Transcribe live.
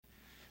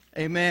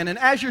Amen. And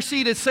as you're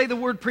seated, say the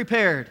word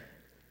prepared.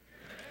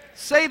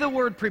 Say the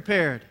word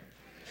prepared.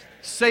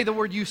 Say the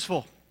word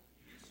useful.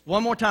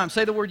 One more time,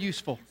 say the word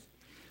useful.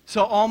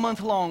 So all month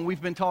long,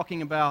 we've been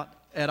talking about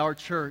at our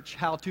church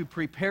how to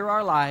prepare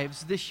our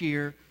lives this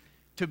year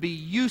to be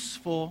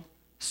useful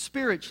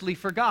spiritually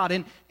for God.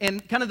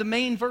 And kind of the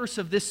main verse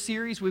of this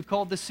series, we've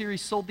called this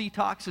series Soul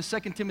Detox, is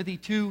 2 Timothy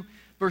 2,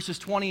 verses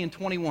 20 and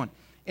 21.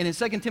 And in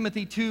 2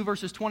 Timothy 2,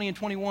 verses 20 and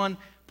 21,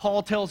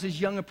 Paul tells his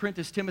young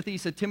apprentice Timothy, he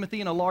said,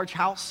 Timothy, in a large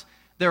house,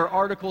 there are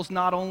articles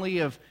not only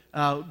of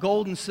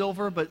gold and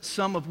silver, but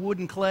some of wood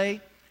and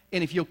clay.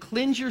 And if you'll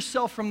cleanse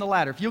yourself from the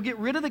latter, if you'll get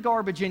rid of the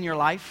garbage in your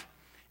life,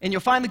 and you'll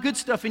find the good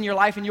stuff in your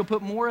life, and you'll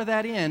put more of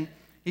that in,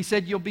 he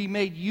said, you'll be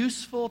made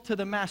useful to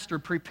the master,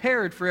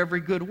 prepared for every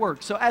good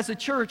work. So as a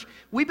church,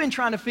 we've been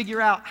trying to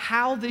figure out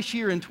how this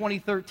year in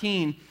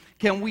 2013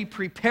 can we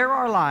prepare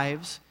our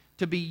lives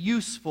to be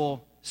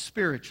useful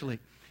spiritually.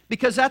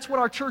 Because that's what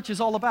our church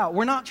is all about.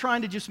 We're not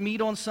trying to just meet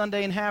on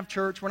Sunday and have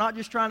church. We're not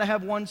just trying to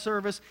have one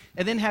service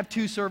and then have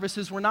two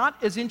services. We're not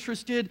as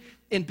interested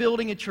in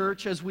building a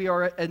church as we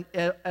are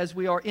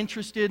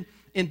interested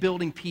in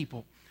building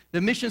people.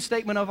 The mission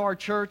statement of our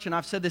church, and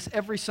I've said this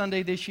every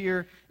Sunday this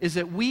year, is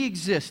that we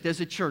exist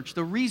as a church.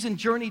 The reason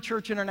Journey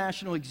Church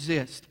International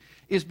exists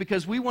is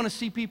because we want to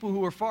see people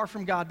who are far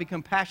from God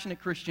become passionate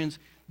Christians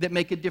that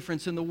make a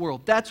difference in the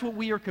world. That's what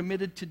we are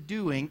committed to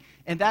doing,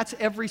 and that's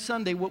every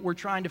Sunday what we're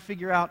trying to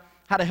figure out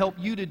how to help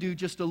you to do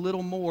just a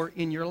little more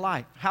in your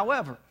life.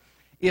 However,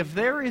 if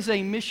there is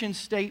a mission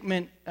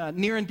statement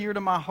near and dear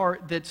to my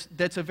heart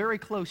that's a very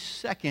close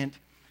second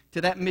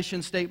to that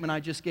mission statement I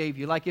just gave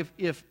you, like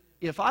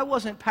if I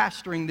wasn't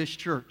pastoring this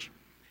church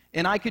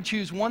and I could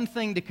choose one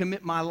thing to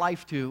commit my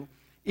life to,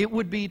 it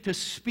would be to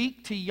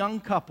speak to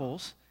young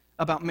couples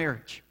about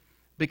marriage.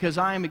 Because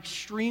I am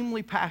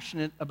extremely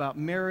passionate about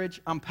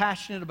marriage. I'm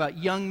passionate about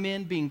young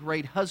men being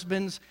great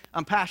husbands.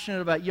 I'm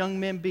passionate about young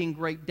men being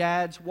great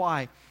dads.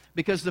 Why?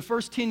 Because the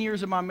first 10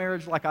 years of my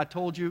marriage, like I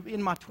told you,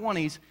 in my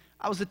 20s,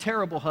 I was a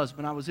terrible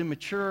husband. I was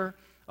immature.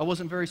 I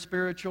wasn't very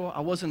spiritual.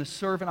 I wasn't a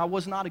servant. I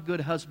was not a good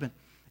husband.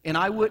 And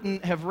I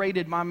wouldn't have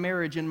rated my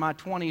marriage in my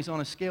 20s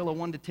on a scale of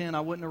 1 to 10.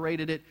 I wouldn't have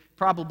rated it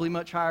probably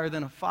much higher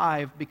than a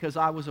 5 because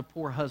I was a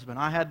poor husband.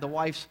 I had the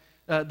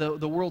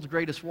world's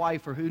greatest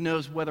wife, or who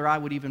knows whether I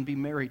would even be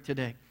married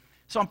today.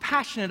 So I'm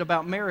passionate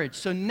about marriage.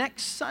 So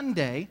next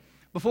Sunday,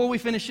 before we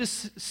finish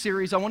this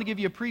series, I want to give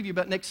you a preview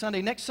about next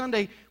Sunday. Next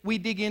Sunday, we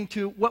dig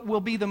into what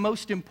will be the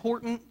most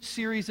important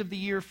series of the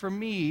year for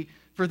me,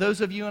 for those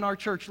of you in our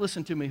church,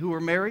 listen to me, who are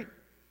married,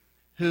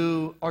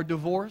 who are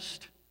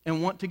divorced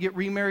and want to get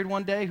remarried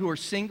one day, who are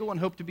single and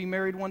hope to be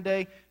married one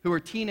day, who are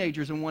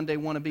teenagers and one day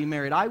want to be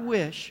married. I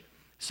wish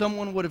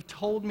someone would have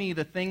told me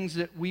the things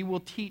that we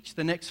will teach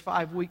the next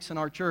 5 weeks in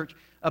our church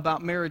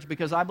about marriage,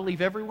 because I believe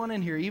everyone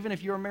in here, even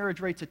if your marriage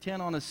rate's a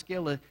 10 on a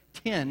scale of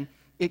 10,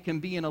 it can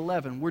be an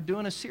 11. We're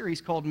doing a series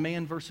called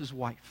Man versus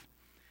Wife.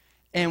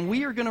 And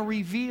we are going to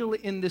reveal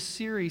in this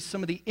series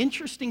some of the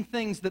interesting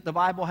things that the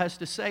Bible has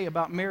to say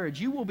about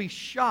marriage. You will be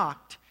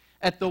shocked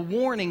at the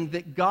warning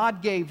that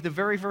God gave the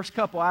very first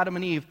couple, Adam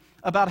and Eve,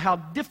 about how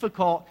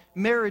difficult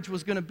marriage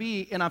was going to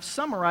be, and I've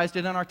summarized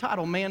it in our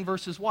title, Man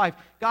versus Wife.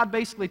 God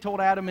basically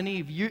told Adam and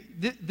Eve,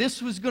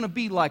 this was going to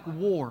be like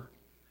war,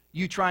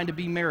 you trying to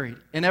be married.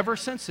 And ever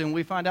since then,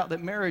 we find out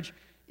that marriage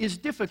is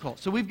difficult.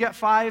 So we've got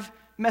 5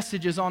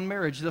 messages on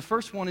marriage. The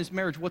first one is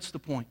marriage. What's the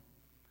point?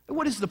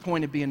 What is the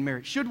point of being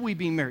married? Should we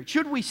be married?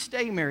 Should we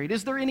stay married?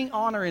 Is there any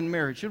honor in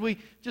marriage? Should we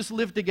just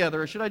live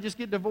together, or should I just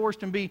get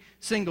divorced and be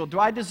single? Do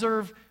I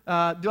deserve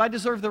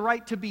the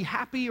right to be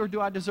happy, or do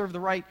I deserve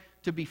the right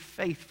to be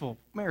faithful?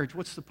 Marriage,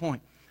 what's the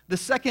point? The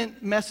second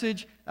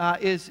message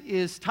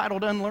is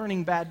titled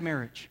Unlearning Bad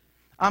Marriage.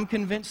 I'm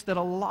convinced that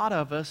a lot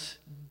of us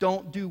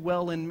don't do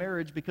well in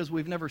marriage because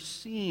we've never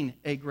seen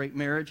a great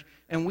marriage,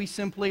 and we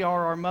simply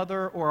are our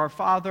mother or our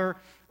father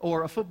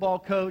or a football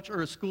coach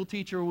or a school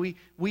teacher.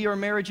 We are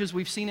marriages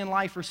we've seen in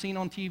life or seen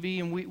on TV,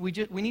 and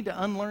we need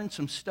to unlearn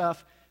some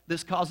stuff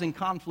that's causing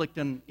conflict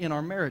in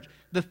our marriage.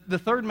 The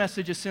third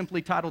message is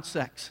simply titled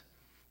Sex,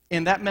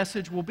 and that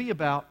message will be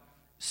about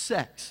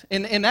sex.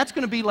 And that's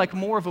going to be like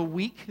more of a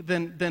week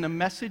than a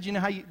message. You know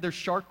how there's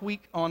Shark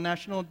Week on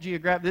National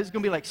Geographic? This is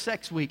going to be like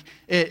Sex Week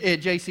at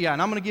JCI.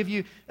 And I'm going to give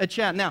you a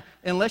chat. Now,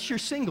 unless you're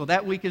single,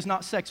 that week is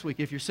not Sex Week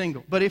if you're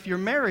single. But if you're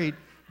married,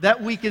 that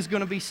week is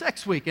going to be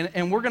Sex Week.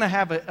 And we're going to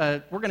have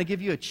we're going to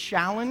give you a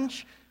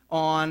challenge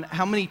on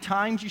how many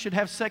times you should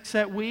have sex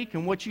that week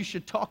and what you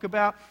should talk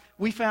about.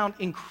 We found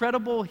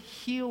incredible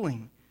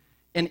healing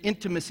and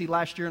intimacy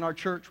last year in our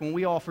church when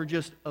we offered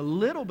just a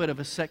little bit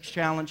of a sex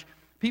challenge.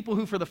 People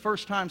who for the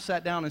first time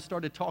sat down and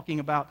started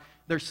talking about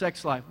their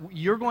sex life.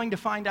 You're going to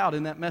find out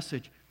in that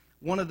message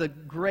one of the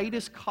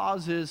greatest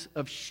causes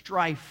of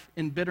strife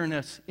and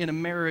bitterness in a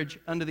marriage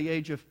under the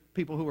age of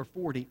people who are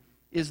 40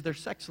 is their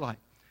sex life.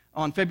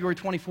 On February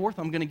 24th,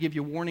 I'm going to give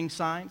you warning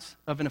signs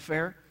of an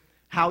affair,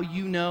 how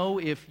you know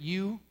if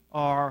you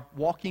are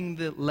walking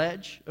the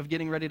ledge of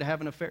getting ready to have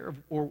an affair,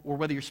 or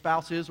whether your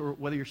spouse is, or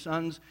whether your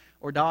sons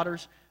or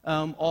daughters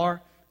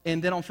are.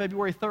 And then on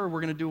February 3rd,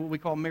 we're going to do what we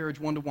call Marriage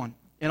 1-to-1.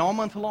 And all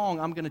month long,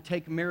 I'm going to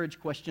take marriage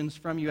questions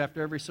from you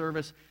after every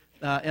service.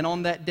 And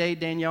on that day,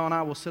 Danielle and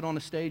I will sit on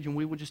the stage and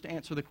we will just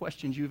answer the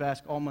questions you've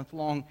asked all month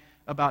long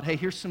about, hey,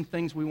 here's some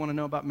things we want to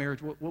know about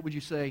marriage. What would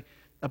you say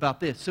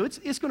about this? So it's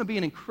going to be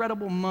an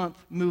incredible month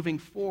moving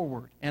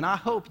forward. And I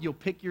hope you'll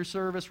pick your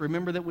service.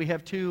 Remember that we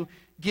have 2.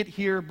 Get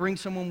here, bring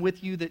someone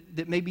with you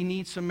that maybe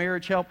needs some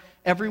marriage help.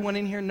 Everyone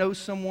in here knows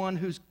someone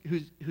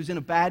who's in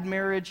a bad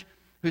marriage,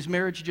 whose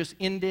marriage just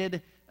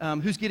ended,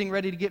 who's getting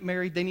ready to get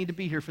married. They need to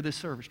be here for this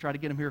service. Try to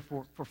get them here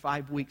for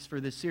 5 weeks for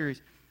this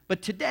series.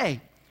 But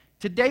today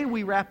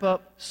we wrap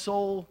up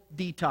Soul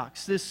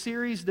Detox, this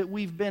series that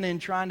we've been in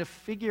trying to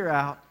figure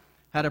out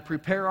how to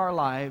prepare our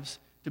lives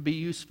to be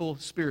useful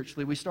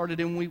spiritually. We started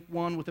in week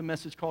 1 with a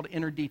message called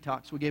Inner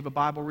Detox. We gave a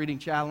Bible reading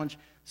challenge.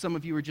 Some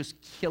of you are just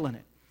killing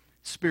it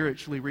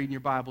spiritually reading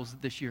your Bibles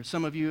this year.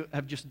 Some of you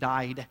have just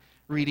died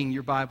reading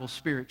your Bible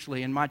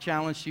spiritually. And my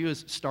challenge to you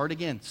is start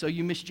again. So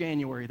you missed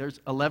January. There's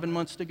 11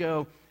 months to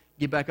go.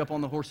 Get back up on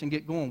the horse and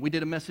get going. We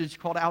did a message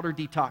called Outer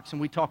Detox, and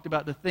we talked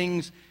about the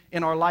things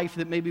in our life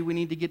that maybe we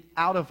need to get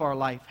out of our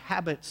life,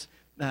 habits,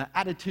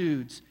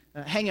 attitudes,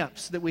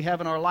 hang-ups that we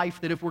have in our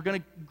life that if we're going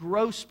to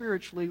grow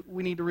spiritually,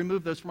 we need to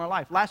remove those from our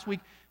life. Last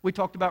week, we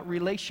talked about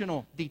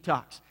relational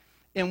detox,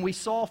 and we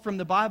saw from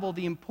the Bible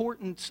the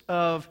importance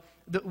of,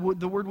 the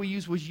word we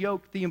used was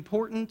yoke, the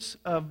importance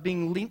of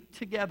being linked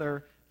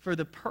together for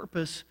the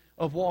purpose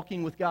of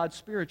walking with God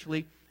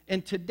spiritually.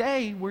 And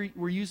today,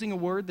 we're using a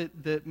word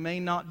that may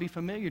not be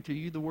familiar to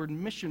you, the word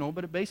missional,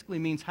 but it basically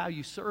means how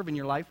you serve in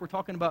your life. We're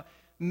talking about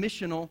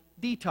missional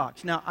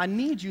detox. Now, I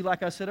need you,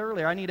 like I said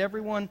earlier, I need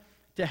everyone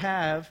to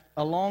have,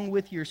 along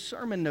with your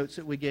sermon notes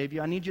that we gave you,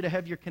 I need you to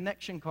have your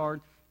connection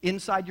card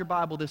inside your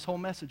Bible, this whole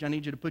message. I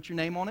need you to put your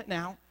name on it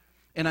now,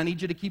 and I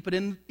need you to keep it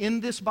in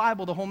this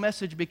Bible, the whole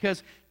message,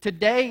 because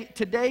today,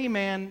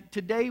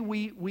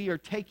 we are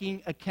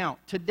taking account.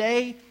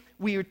 Today,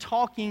 we are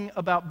talking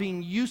about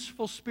being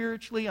useful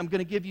spiritually. I'm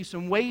going to give you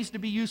some ways to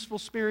be useful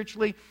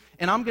spiritually,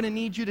 and I'm going to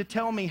need you to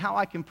tell me how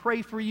I can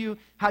pray for you,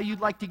 how you'd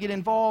like to get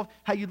involved,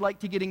 how you'd like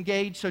to get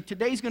engaged. So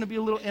today's going to be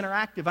a little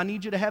interactive. I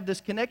need you to have this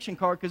connection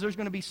card because there's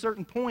going to be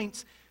certain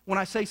points when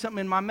I say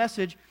something in my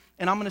message,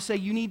 and I'm going to say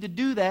you need to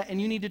do that,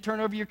 and you need to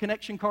turn over your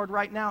connection card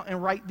right now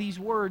and write these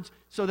words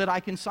so that I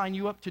can sign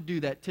you up to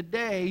do that.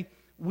 Today,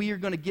 we are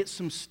going to get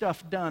some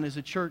stuff done as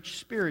a church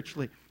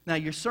spiritually. Now,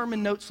 your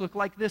sermon notes look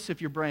like this if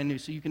you're brand new,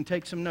 so you can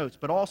take some notes.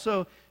 But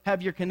also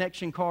have your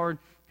connection card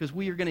because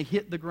we are going to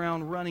hit the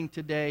ground running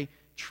today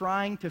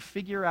trying to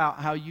figure out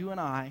how you and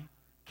I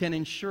can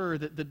ensure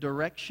that the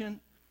direction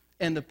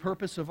and the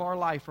purpose of our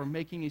life are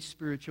making a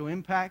spiritual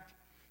impact,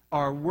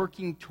 are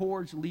working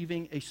towards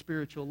leaving a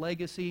spiritual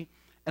legacy.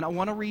 And I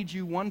want to read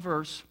you one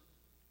verse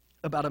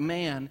about a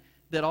man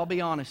that, I'll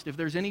be honest, if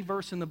there's any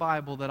verse in the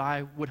Bible that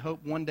I would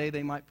hope one day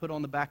they might put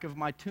on the back of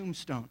my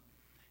tombstone,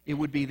 it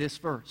would be this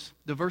verse.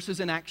 The verse is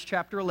in Acts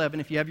chapter 11.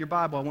 If you have your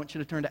Bible, I want you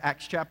to turn to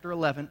Acts chapter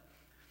 11.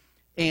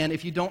 And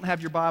if you don't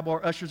have your Bible,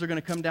 our ushers are going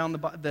to come down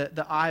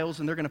the aisles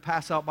and they're going to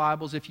pass out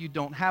Bibles. If you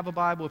don't have a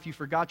Bible, if you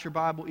forgot your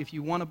Bible, if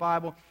you want a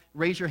Bible,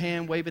 raise your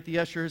hand, wave at the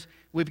ushers.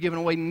 We've given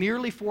away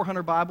nearly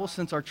 400 Bibles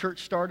since our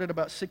church started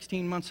about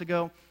 16 months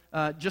ago,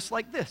 just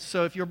like this.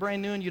 So if you're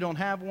brand new and you don't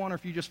have one, or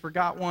if you just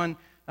forgot one,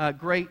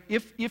 great.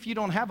 If you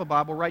don't have a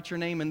Bible, write your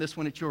name in this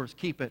one. It's yours.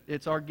 Keep it.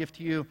 It's our gift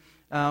to you.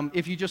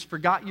 If you just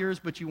forgot yours,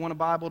 but you want a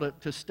Bible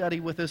to study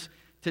with us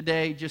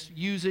today, just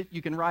use it.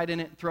 You can write in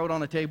it and throw it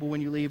on the table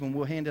when you leave, and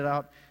we'll hand it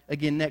out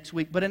again next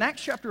week. But in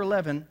Acts chapter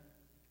 11,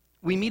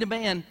 we meet a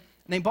man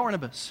named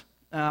Barnabas.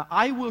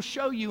 I will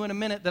show you in a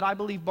minute that I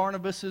believe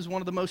Barnabas is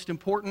one of the most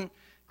important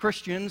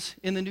Christians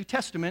in the New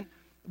Testament,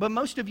 but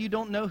most of you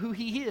don't know who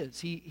he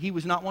is. He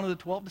was not one of the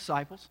 12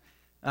 disciples.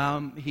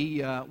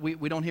 We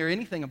don't hear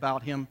anything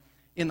about him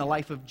in the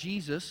life of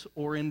Jesus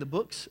or in the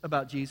books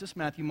about Jesus,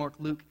 Matthew, Mark,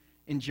 Luke,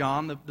 and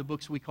John, the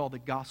books we call the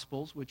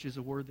Gospels, which is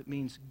a word that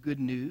means good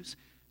news.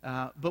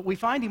 But we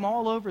find him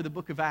all over the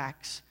book of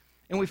Acts,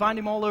 and we find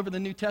him all over the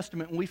New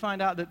Testament, and we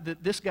find out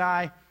that this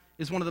guy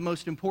is one of the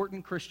most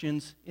important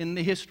Christians in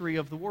the history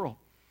of the world.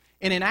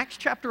 And in Acts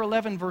chapter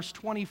 11, verse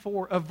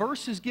 24, a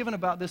verse is given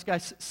about this guy.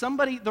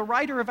 The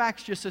writer of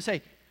Acts just says,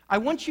 hey, I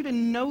want you to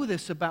know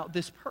this about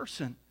this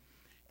person.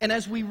 And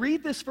as we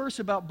read this verse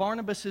about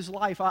Barnabas'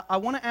 life, I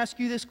want to ask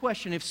you this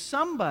question. If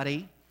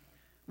somebody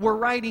were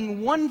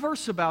writing one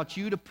verse about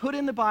you to put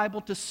in the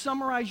Bible to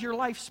summarize your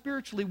life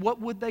spiritually, what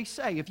would they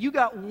say? If you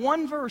got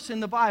one verse in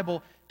the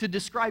Bible to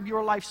describe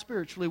your life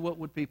spiritually, what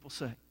would people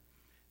say?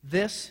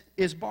 This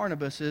is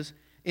Barnabas's,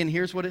 and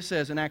here's what it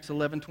says in Acts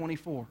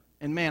 11:24.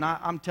 And man,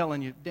 I'm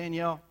telling you,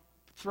 Danielle,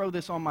 throw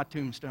this on my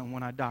tombstone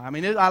when I die. I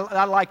mean,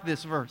 I like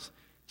this verse.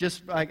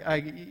 Just,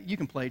 you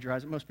can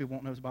plagiarize it. Most people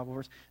won't know it's a Bible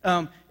verse.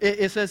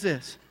 It says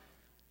this: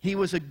 he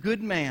was a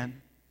good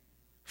man,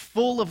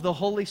 full of the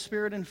Holy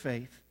Spirit and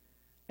faith,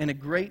 and a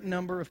great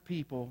number of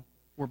people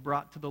were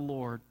brought to the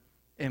Lord,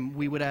 and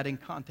we would add in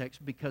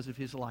context, because of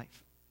his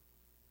life.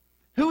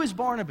 Who is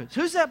Barnabas?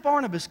 Who's that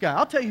Barnabas guy?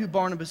 I'll tell you who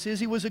Barnabas is.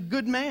 He was a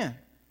good man.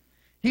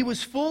 He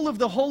was full of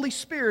the Holy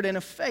Spirit and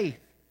of faith.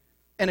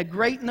 And a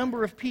great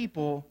number of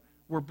people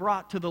were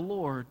brought to the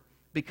Lord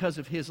because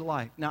of his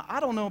life. Now, I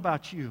don't know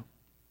about you,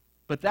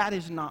 but that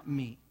is not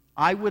me.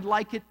 I would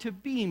like it to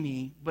be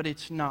me, but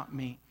it's not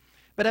me.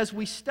 But as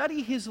we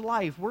study his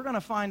life, we're going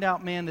to find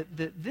out, man,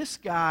 that this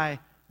guy,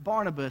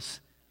 Barnabas,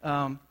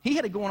 he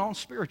had it going on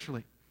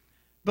spiritually.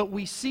 But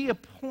we see a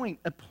point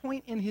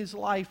in his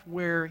life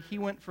where he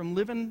went from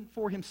living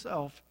for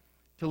himself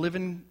to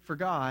living for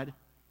God,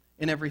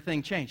 and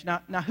everything changed.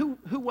 Now who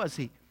was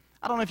he?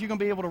 I don't know if you're going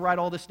to be able to write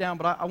all this down,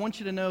 but I want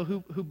you to know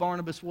who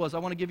Barnabas was. I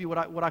want to give you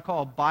what I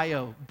call a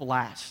bio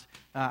blast.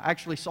 I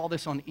actually saw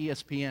this on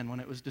ESPN when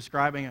it was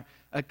describing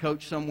a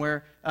coach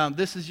somewhere.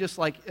 This is just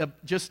like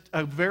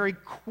a very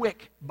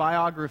quick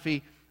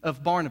biography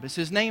of Barnabas.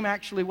 His name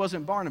actually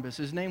wasn't Barnabas.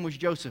 His name was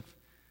Joseph.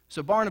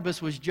 So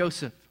Barnabas was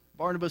Joseph.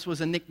 Barnabas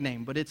was a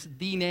nickname, but it's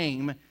the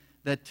name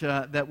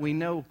that we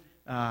know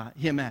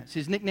him as.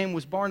 His nickname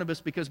was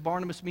Barnabas because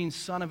Barnabas means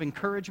son of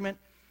encouragement,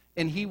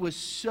 and he was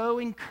so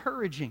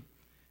encouraging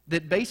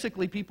that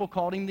basically people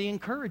called him the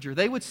encourager.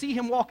 They would see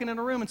him walking in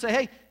a room and say,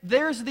 hey,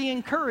 there's the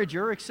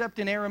encourager, except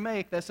in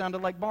Aramaic that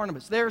sounded like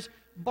Barnabas. There's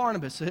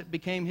Barnabas. It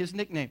became his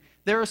nickname.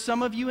 There are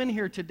some of you in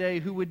here today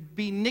who would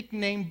be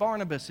nicknamed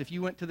Barnabas if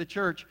you went to the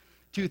church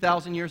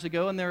 2,000 years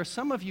ago, and there are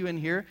some of you in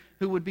here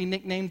who would be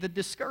nicknamed the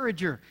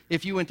Discourager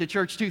if you went to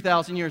church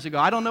 2,000 years ago.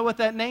 I don't know what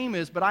that name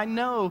is, but I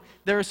know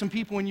there are some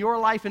people in your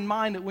life and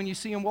mine that when you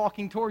see them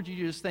walking towards you,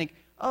 you just think,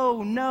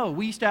 oh no.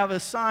 We used to have a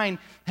sign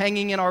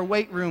hanging in our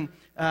weight room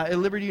at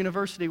Liberty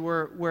University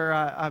where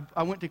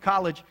I went to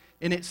college,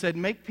 and it said,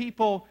 make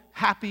people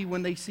happy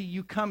when they see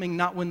you coming,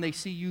 not when they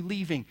see you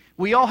leaving.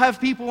 We all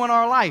have people in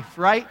our life,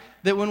 right,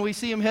 that when we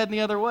see them heading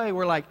the other way,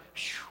 we're like,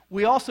 shoo.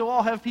 We also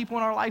all have people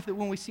in our life that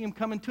when we see them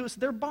coming to us,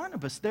 they're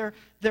Barnabas. They're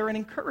an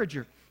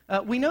encourager.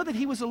 We know that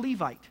he was a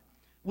Levite,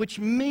 which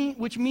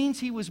means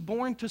he was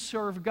born to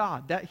serve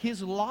God. That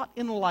his lot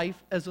in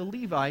life as a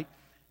Levite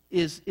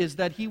is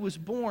that he was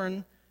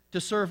born to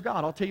serve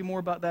God. I'll tell you more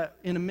about that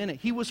in a minute.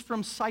 He was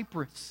from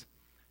Cyprus.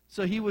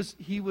 So he was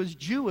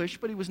Jewish,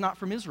 but he was not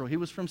from Israel. He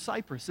was from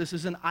Cyprus. This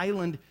is an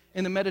island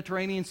in the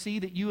Mediterranean Sea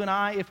that you and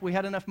I, if we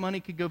had enough money,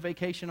 could go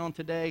vacation on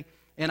today.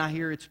 And I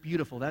hear it's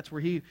beautiful. That's where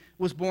he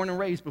was born and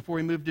raised before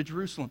he moved to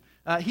Jerusalem.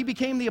 He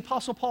became the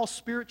Apostle Paul's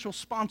spiritual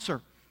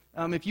sponsor.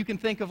 If you can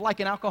think of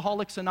like an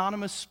Alcoholics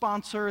Anonymous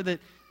sponsor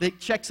that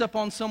checks up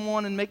on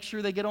someone and makes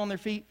sure they get on their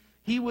feet,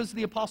 he was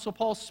the Apostle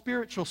Paul's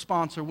spiritual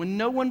sponsor. When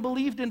no one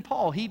believed in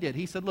Paul, he did.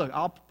 He said, look,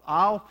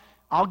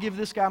 I'll give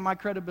this guy my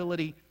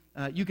credibility.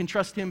 You can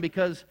trust him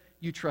because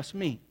you trust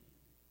me.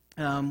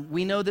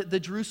 We know that the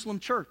Jerusalem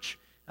church,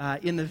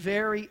 in the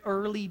very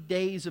early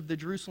days of the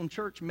Jerusalem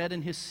church, met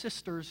in his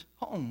sister's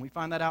home. We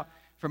find that out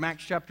from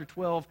Acts chapter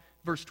 12,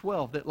 verse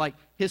 12, that like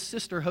his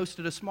sister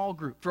hosted a small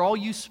group. For all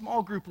you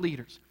small group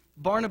leaders,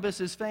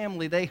 Barnabas'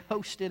 family, they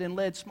hosted and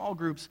led small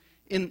groups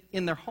in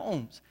their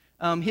homes.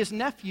 His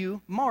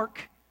nephew,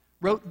 Mark,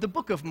 wrote the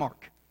book of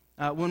Mark.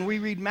 When we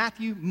read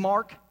Matthew,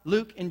 Mark,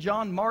 Luke, and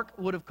John, Mark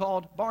would have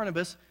called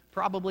Barnabas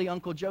probably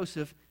Uncle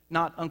Joseph,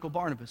 not Uncle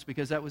Barnabas,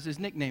 because that was his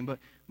nickname. But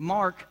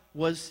Mark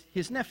was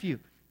his nephew.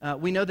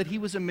 We know that he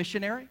was a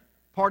missionary,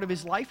 part of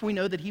his life. We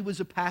know that he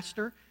was a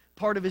pastor,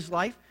 part of his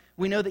life.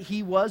 We know that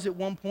he was, at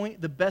one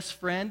point, the best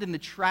friend and the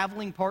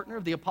traveling partner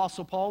of the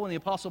Apostle Paul. When the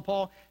Apostle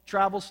Paul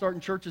traveled,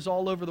 starting churches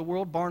all over the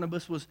world,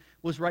 Barnabas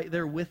was right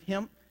there with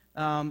him.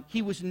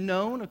 He was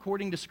known,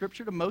 according to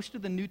Scripture, to most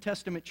of the New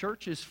Testament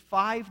churches.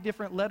 5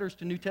 different letters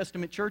to New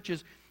Testament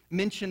churches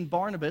mentioned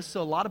Barnabas,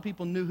 so a lot of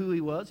people knew who he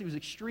was. He was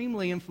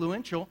extremely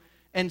influential,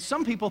 and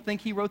some people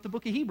think he wrote the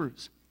book of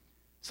Hebrews.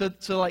 So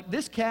like,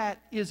 this cat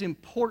is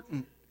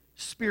important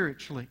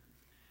spiritually.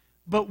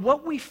 But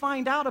what we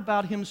find out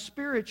about him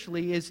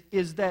spiritually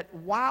is that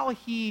while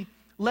he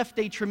left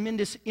a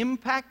tremendous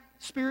impact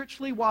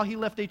spiritually, while he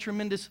left a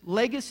tremendous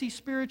legacy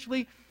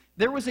spiritually,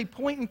 there was a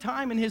point in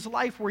time in his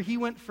life where he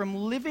went from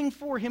living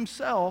for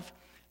himself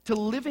to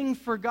living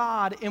for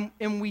God,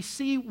 and we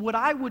see what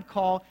I would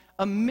call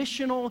a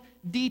missional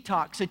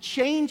detox, a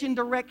change in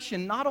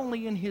direction, not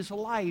only in his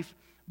life,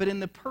 but in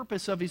the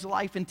purpose of his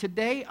life. And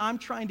today, I'm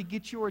trying to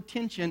get your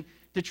attention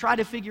to try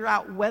to figure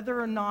out whether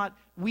or not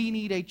we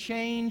need a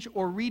change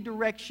or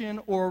redirection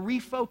or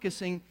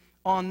refocusing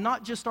on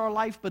not just our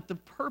life, but the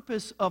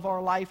purpose of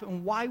our life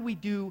and why we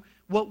do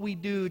what we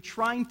do,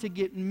 trying to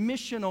get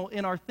missional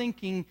in our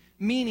thinking,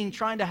 meaning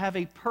trying to have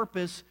a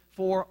purpose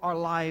for our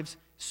lives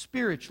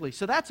spiritually.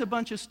 So that's a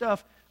bunch of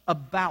stuff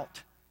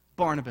about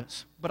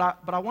Barnabas. But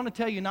I want to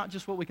tell you not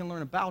just what we can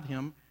learn about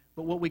him,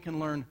 but what we can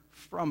learn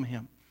from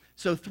him.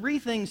 So 3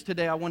 things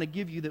today I want to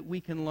give you that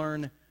we can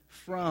learn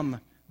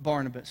from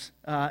Barnabas.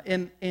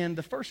 And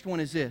the first one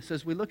is this.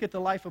 As we look at the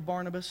life of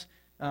Barnabas,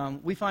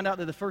 we find out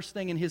that the first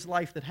thing in his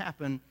life that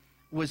happened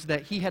was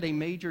that he had a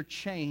major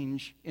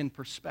change in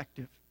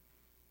perspective.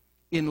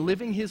 In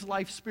living his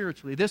life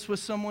spiritually, this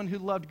was someone who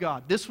loved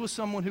God. This was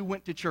someone who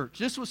went to church.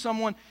 This was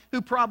someone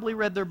who probably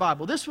read their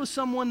Bible. This was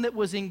someone that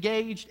was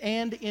engaged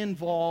and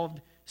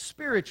involved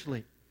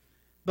spiritually.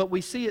 But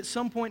we see at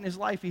some point in his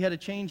life he had a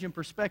change in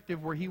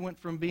perspective where he went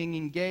from being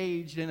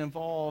engaged and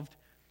involved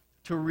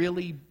to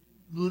really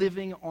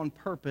living on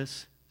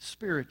purpose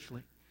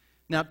spiritually.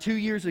 Now, 2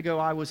 years ago,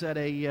 I was at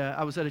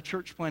a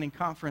church planting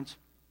conference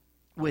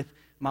with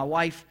my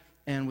wife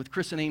and with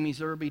Chris and Amy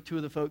Zerby, two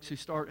of the folks who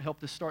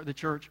helped us start the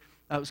church.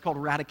 It was called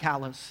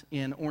Radicalis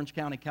in Orange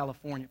County,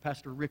 California.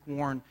 Pastor Rick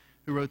Warren,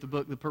 who wrote the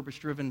book, The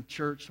Purpose-Driven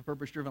Church, The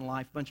Purpose-Driven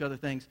Life, a bunch of other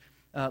things,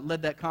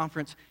 led that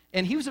conference.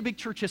 And he was a big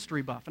church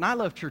history buff, and I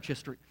love church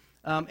history.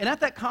 And at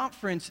that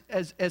conference,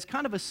 as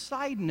kind of a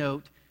side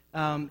note,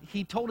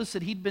 he told us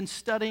that he'd been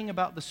studying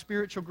about the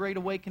spiritual great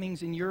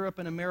awakenings in Europe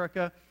and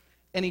America.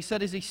 And he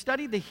said as he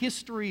studied the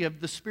history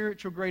of the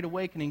spiritual great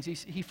awakenings,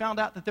 he found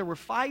out that there were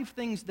 5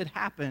 things that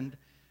happened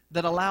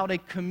that allowed a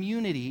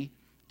community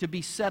to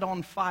be set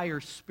on fire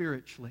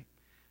spiritually.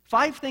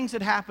 5 things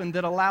that happened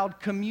that allowed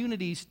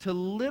communities to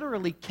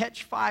literally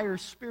catch fire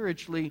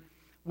spiritually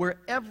where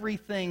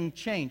everything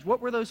changed.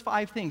 What were those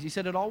 5 things? He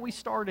said it always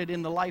started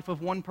in the life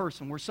of one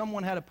person, where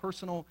someone had a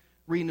personal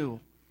renewal.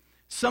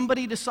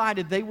 Somebody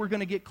decided they were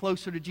going to get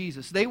closer to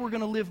Jesus. They were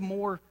going to live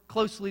more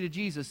closely to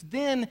Jesus.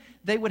 Then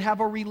they would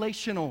have a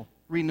relational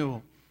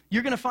renewal.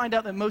 You're going to find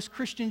out that most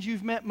Christians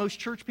you've met, most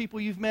church people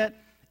you've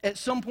met, at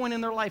some point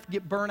in their life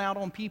get burnt out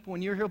on people.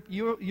 And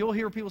you'll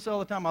hear people say all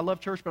the time, I love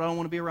church, but I don't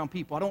want to be around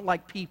people. I don't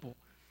like people.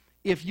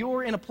 If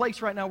you're in a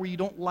place right now where you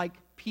don't like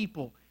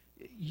people,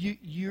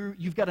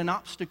 you've got an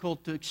obstacle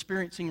to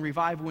experiencing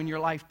revival in your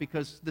life,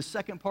 because the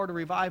second part of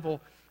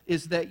revival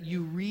is that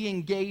you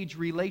re-engage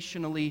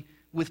relationally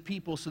with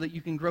people so that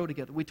you can grow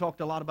together. We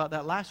talked a lot about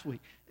that last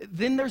week.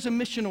 Then there's a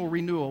missional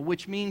renewal,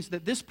 which means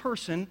that this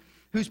person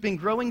who's been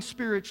growing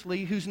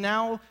spiritually, who's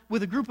now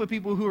with a group of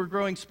people who are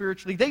growing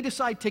spiritually, they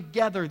decide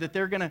together that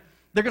they're going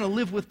to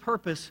live with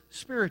purpose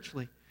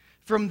spiritually.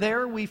 From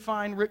there, we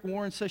find, Rick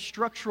Warren says,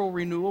 structural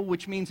renewal,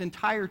 which means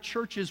entire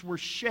churches were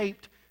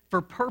shaped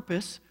for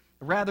purpose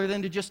rather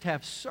than to just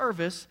have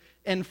service.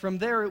 And from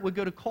there, it would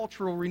go to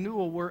cultural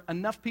renewal, where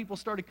enough people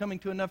started coming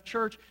to enough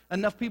church,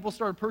 enough people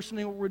started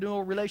personal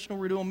renewal, relational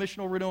renewal,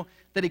 missional renewal,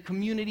 that a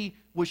community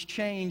was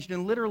changed.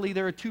 And literally,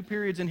 there are 2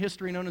 periods in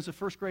history known as the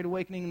First Great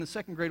Awakening and the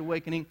Second Great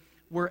Awakening,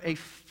 where a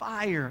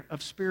fire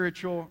of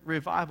spiritual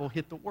revival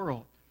hit the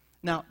world.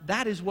 Now,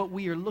 that is what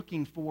we are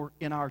looking for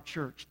in our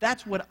church.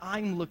 That's what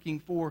I'm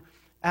looking for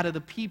out of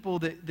the people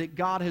that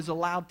God has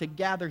allowed to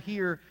gather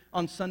here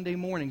on Sunday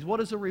mornings.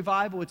 What is a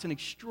revival? It's an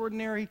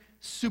extraordinary,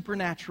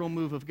 supernatural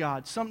move of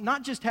God.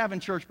 Not just having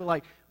church, but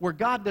like where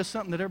God does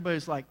something that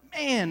everybody's like,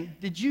 man,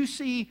 did you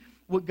see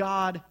what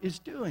God is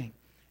doing?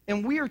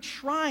 And we are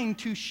trying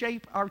to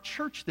shape our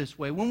church this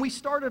way. When we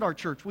started our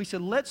church, we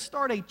said, let's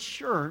start a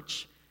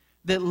church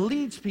that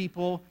leads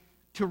people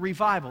to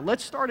revival.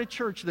 Let's start a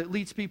church that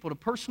leads people to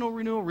personal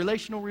renewal,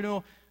 relational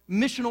renewal,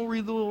 missional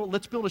renewal.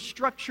 Let's build a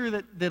structure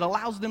that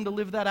allows them to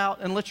live that out,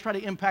 and let's try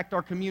to impact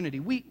our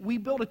community. We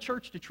built a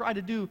church to try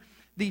to do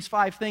these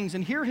 5 things,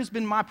 and here has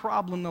been my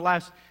problem the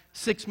last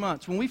 6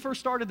 months. When we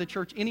first started the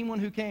church, anyone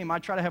who came, I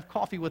try to have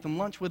coffee with them,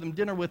 lunch with them,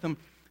 dinner with them,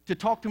 to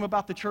talk to them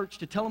about the church,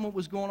 to tell them what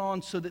was going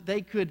on so that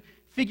they could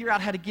figure out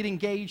how to get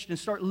engaged and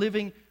start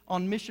living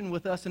on mission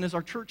with us. And as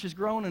our church has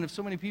grown and if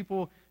so many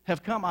people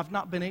have come, I've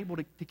not been able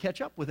to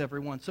catch up with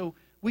everyone. So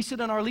we sit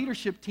in our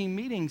leadership team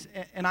meetings,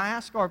 and I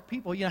ask our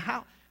people,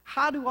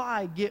 how do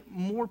I get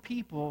more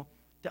people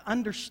to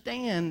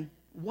understand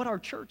what our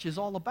church is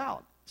all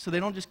about so they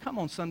don't just come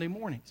on Sunday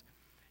mornings?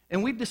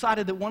 And we've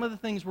decided that one of the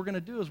things we're going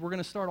to do is we're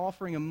going to start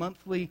offering a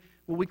monthly,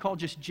 what we call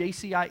just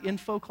JCI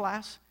info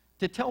class,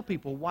 to tell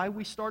people why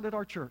we started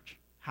our church,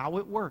 how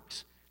it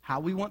works, how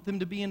we want them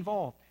to be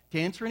involved, to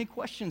answer any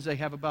questions they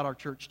have about our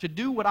church, to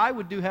do what I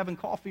would do having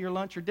coffee or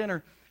lunch or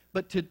dinner,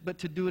 but to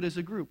do it as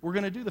a group. We're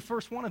going to do the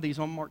first one of these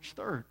on March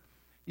 3rd.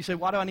 You say,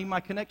 why do I need my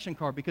connection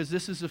card? Because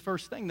this is the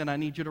first thing that I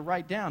need you to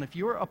write down. If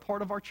you're a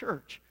part of our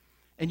church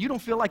and you don't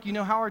feel like you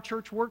know how our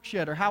church works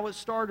yet or how it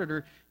started,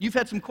 or you've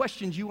had some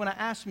questions you want to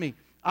ask me,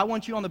 I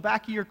want you on the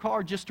back of your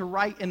card just to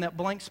write in that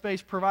blank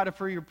space provided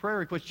for your prayer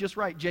request, just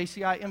write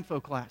JCI info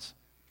class.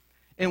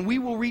 And we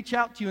will reach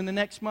out to you in the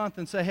next month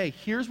and say, hey,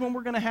 here's when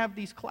we're going to have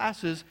these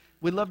classes.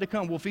 We'd love to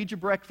come. We'll feed you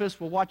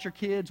breakfast, we'll watch your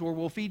kids, or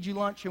we'll feed you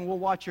lunch and we'll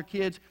watch your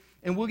kids.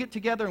 And we'll get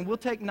together and we'll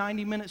take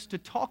 90 minutes to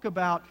talk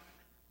about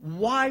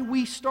why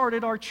we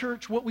started our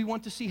church, what we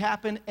want to see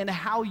happen, and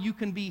how you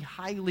can be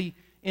highly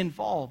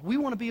involved. We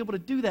want to be able to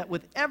do that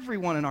with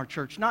everyone in our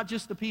church, not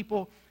just the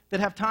people that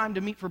have time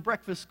to meet for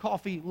breakfast,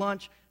 coffee,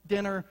 lunch,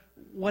 dinner,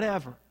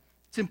 whatever.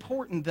 It's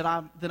important that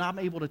I'm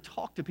able to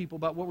talk to people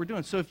about what we're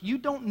doing. So if you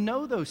don't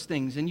know those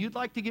things and you'd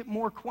like to get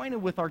more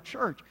acquainted with our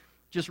church,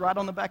 just write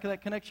on the back of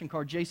that connection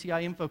card,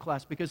 JCI info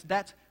class, because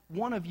that's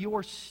one of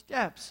your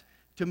steps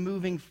to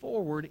moving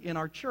forward in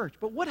our church.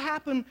 But what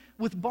happened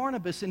with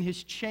Barnabas and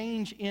his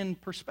change in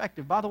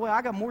perspective? By the way,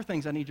 I got more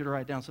things I need you to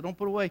write down, so don't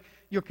put away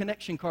your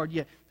connection card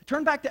yet.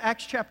 Turn back to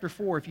Acts chapter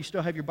 4 if you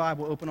still have your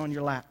Bible open on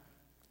your lap.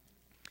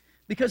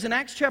 Because in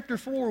Acts chapter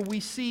 4, we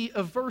see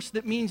a verse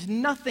that means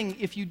nothing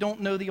if you don't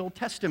know the Old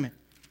Testament.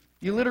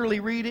 You literally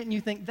read it and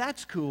you think,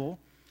 that's cool.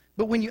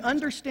 But when you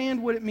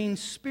understand what it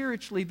means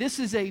spiritually, this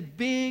is a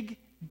big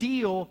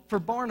deal for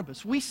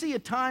Barnabas. We see a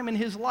time in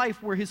his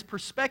life where his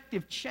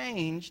perspective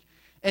changed,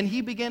 And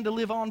he began to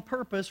live on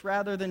purpose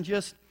rather than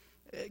just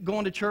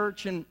going to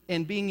church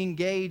and being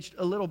engaged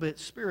a little bit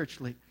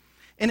spiritually.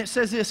 And it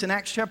says this in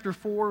Acts chapter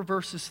 4,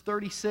 verses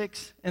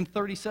 36 and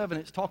 37.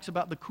 It talks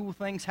about the cool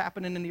things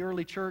happening in the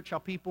early church, how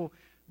people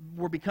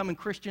were becoming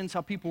Christians,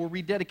 how people were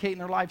rededicating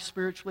their lives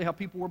spiritually, how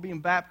people were being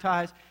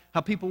baptized,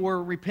 how people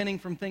were repenting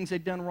from things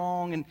they'd done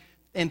wrong,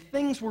 and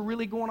things were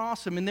really going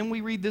awesome. And then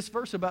we read this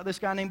verse about this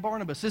guy named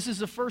Barnabas. This is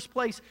the first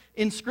place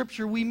in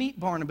Scripture we meet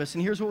Barnabas,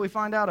 and here's what we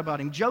find out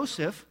about him.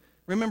 Joseph,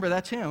 remember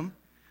that's him,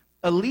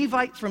 a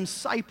Levite from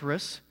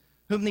Cyprus,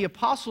 whom the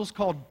apostles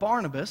called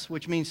Barnabas,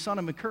 which means son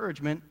of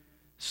encouragement,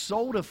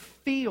 sold a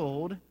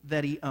field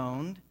that he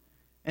owned,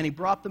 and he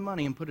brought the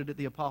money and put it at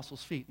the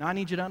apostles' feet. Now I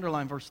need you to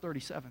underline verse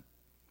 37.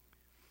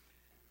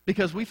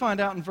 Because we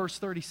find out in verse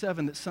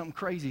 37 that something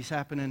crazy is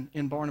happening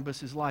in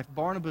Barnabas' life.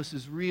 Barnabas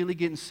is really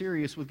getting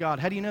serious with God.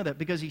 How do you know that?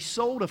 Because he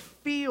sold a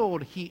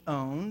field he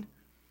owned,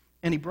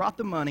 and he brought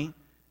the money,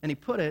 and he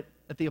put it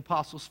at the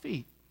apostles'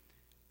 feet.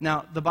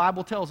 Now, the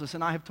Bible tells us,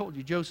 and I have told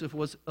you, Joseph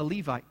was a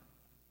Levite.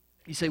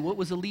 You say, what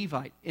was a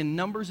Levite? In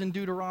Numbers and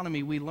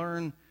Deuteronomy, we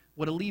learn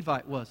what a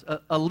Levite was.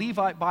 A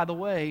Levite, by the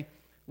way,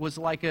 was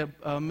like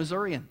a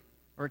Missourian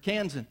or a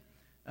Kansan.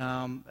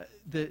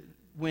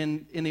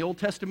 When in the Old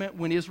Testament,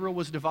 when Israel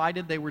was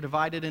divided, they were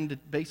divided into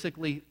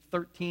basically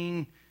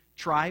 13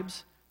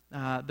 tribes.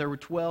 There were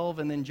 12,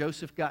 and then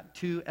Joseph got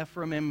 2,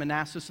 Ephraim and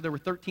Manasseh. So there were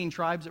 13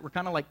 tribes that were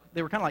kind of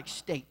like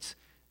states.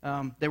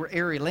 They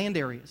were land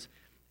areas.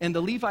 And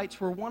the Levites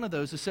were one of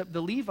those, except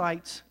the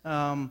Levites,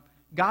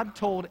 God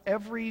told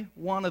every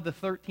one of the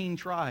 13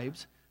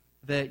 tribes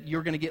that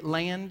you're going to get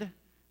land,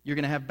 you're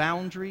going to have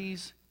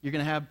boundaries, you're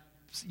going to have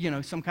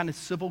some kind of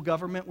civil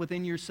government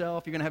within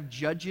yourself, you're going to have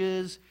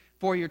judges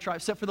for your tribe,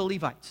 except for the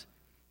Levites.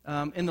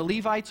 And the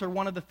Levites are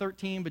one of the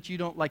 13, but you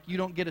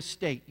don't get a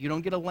state, you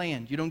don't get a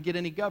land, you don't get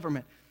any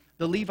government.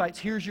 The Levites,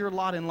 here's your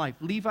lot in life.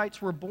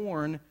 Levites were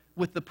born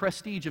with the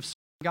prestige of serving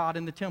God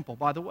in the temple.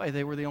 By the way,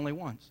 they were the only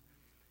ones.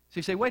 So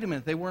you say, wait a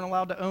minute, they weren't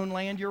allowed to own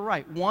land? You're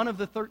right. One of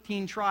the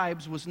 13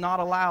 tribes was not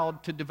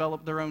allowed to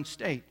develop their own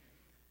state.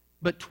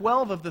 But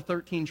 12 of the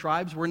 13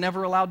 tribes were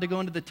never allowed to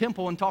go into the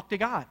temple and talk to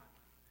God.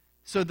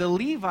 So the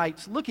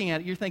Levites, looking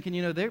at it, you're thinking,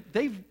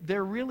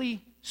 they're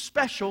really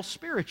special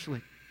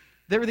spiritually.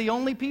 They're the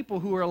only people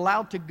who are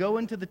allowed to go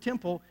into the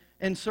temple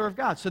and serve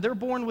God. So they're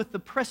born with the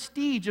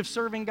prestige of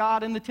serving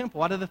God in the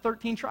temple. Out of the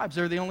 13 tribes,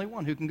 they're the only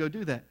one who can go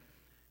do that.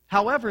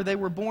 However, they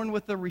were born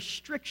with a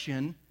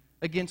restriction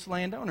against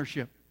land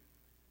ownership,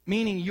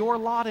 meaning your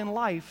lot in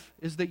life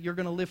is that you're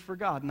going to live for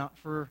God, not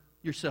for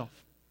yourself.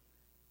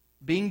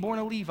 Being born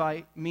a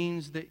Levite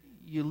means that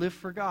you live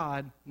for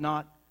God,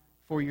 not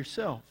for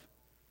yourself.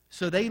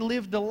 So they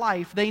lived a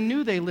life, they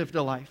knew they lived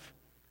a life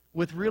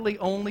with really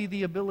only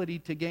the ability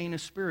to gain a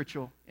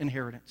spiritual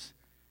inheritance.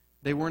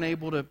 They weren't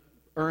able to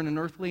earn an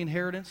earthly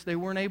inheritance. They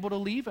weren't able to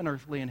leave an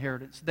earthly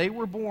inheritance. They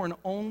were born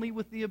only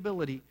with the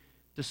ability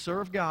to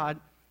serve God,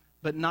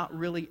 but not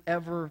really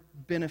ever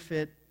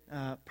benefit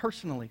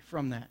personally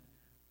from that.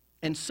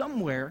 And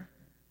somewhere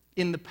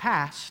in the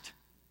past,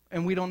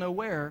 and we don't know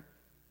where,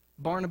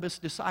 Barnabas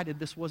decided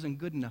this wasn't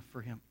good enough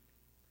for him.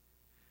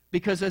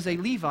 Because as a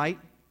Levite,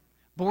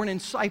 born in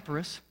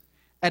Cyprus,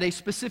 at a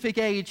specific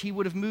age, he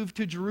would have moved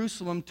to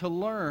Jerusalem to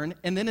learn,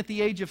 and then at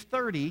the age of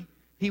 30,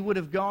 he would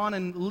have gone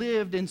and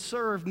lived and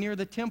served near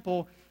the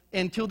temple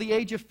until the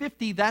age of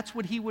 50. That's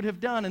what he would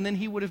have done, and then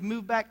he would have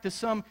moved back to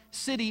some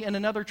city in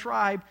another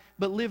tribe,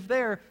 but lived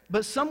there.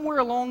 But somewhere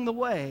along the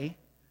way,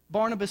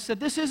 Barnabas said,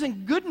 this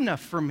isn't good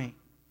enough for me.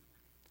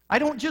 I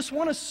don't just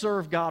want to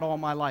serve God all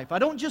my life. I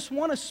don't just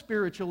want a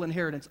spiritual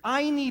inheritance.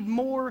 I need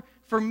more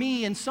for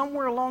me. And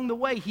somewhere along the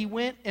way, he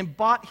went and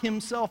bought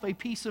himself a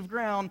piece of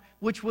ground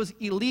which was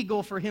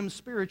illegal for him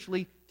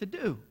spiritually to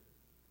do.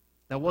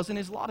 That wasn't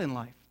his lot in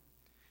life.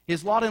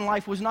 His lot in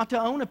life was not to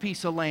own a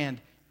piece of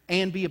land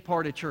and be a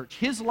part of church.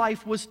 His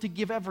life was to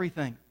give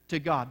everything to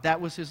God.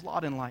 That was his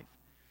lot in life.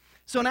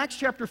 So in Acts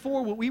chapter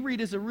 4, what we read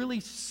is a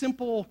really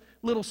simple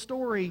little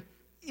story,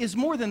 is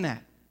more than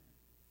that.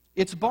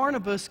 It's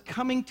Barnabas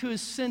coming to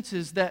his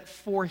senses that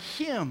for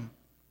him,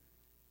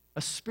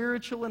 a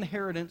spiritual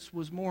inheritance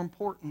was more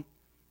important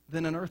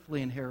than an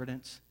earthly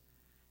inheritance.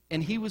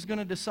 And he was going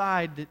to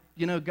decide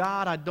that,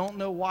 God, I don't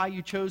know why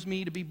you chose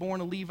me to be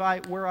born a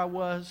Levite where I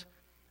was,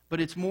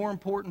 but it's more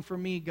important for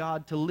me,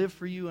 God, to live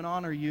for you and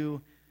honor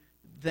you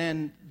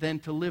than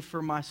to live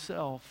for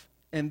myself.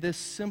 And this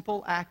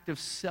simple act of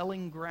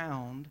selling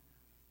ground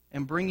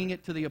and bringing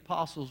it to the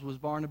apostles was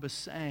Barnabas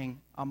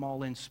saying, I'm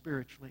all in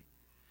spiritually.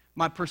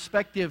 My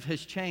perspective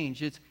has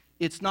changed.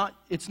 It's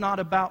not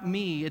about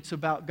me, it's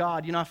about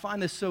God. I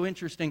find this so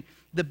interesting.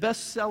 The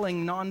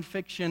best-selling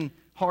nonfiction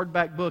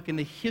hardback book in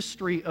the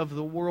history of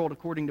the world,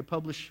 according to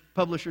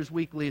Publishers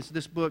Weekly, is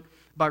this book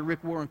by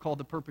Rick Warren called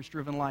The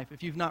Purpose-Driven Life.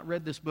 If you've not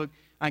read this book,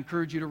 I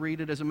encourage you to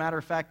read it. As a matter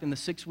of fact, in the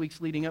 6 weeks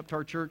leading up to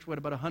our church, we had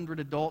about 100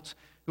 adults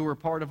who were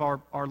part of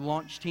our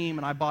launch team,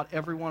 and I bought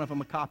every one of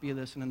them a copy of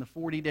this. And in the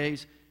 40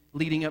 days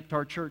leading up to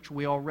our church,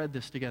 we all read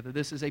this together.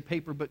 This is a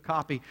paper book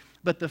copy.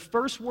 But the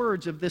first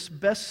words of this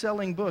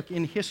best-selling book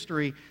in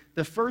history,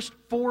 the first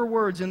 4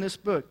 words in this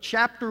book,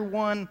 chapter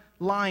 1,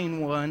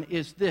 line 1,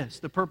 is this: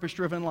 the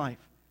purpose-driven life.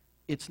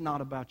 It's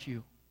not about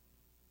you.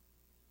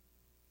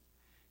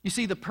 You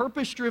see, the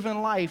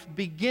purpose-driven life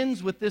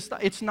begins with this: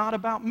 it's not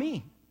about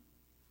me.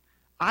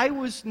 I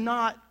was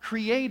not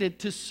created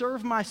to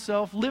serve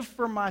myself, live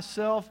for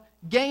myself,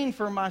 gain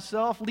for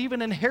myself, leave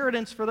an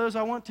inheritance for those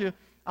I want to.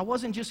 I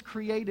wasn't just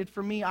created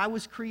for me. I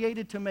was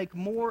created to make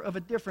more of a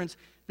difference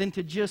than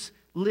to just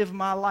live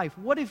my life.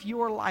 What if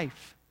your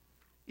life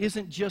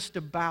isn't just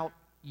about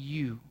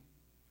you?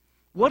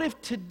 What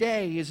if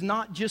today is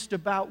not just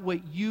about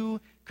what you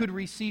could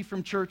receive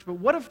from church, but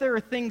what if there are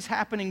things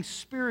happening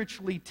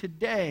spiritually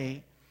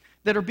today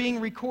that are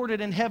being recorded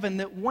in heaven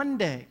that one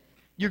day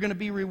you're going to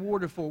be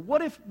rewarded for?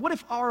 What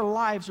if our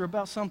lives are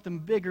about something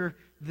bigger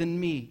than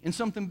me and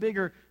something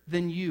bigger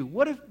than you?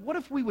 What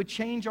if we would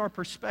change our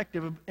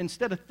perspective?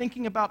 Instead of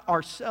thinking about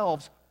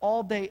ourselves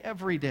all day,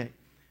 every day,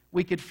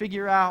 we could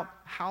figure out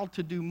how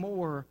to do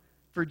more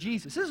for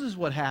Jesus. This is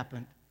what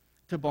happened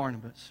to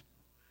Barnabas.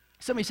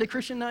 Somebody say,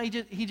 Christian, no,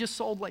 he just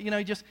sold,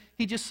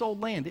 he just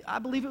sold land. I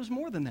believe it was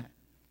more than that.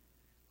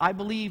 I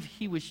believe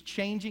he was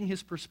changing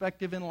his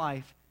perspective in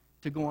life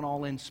to going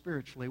all in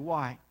spiritually.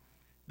 Why?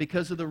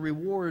 Because of the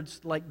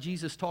rewards like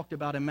Jesus talked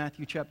about in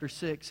Matthew chapter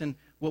 6 and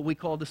what we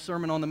call the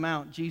Sermon on the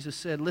Mount. Jesus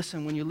said,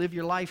 listen, when you live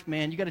your life,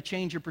 man, you got to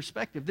change your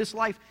perspective. This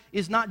life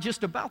is not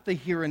just about the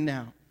here and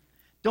now.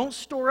 Don't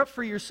store up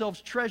for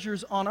yourselves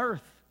treasures on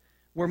earth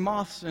where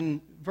moths and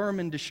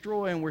vermin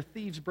destroy and where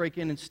thieves break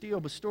in and steal,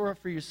 but store up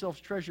for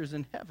yourselves treasures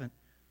in heaven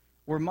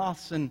where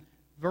moths and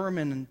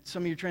vermin, and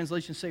some of your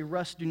translations say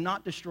rust, do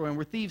not destroy, and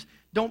where thieves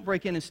don't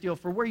break in and steal.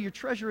 For where your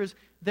treasure is,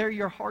 there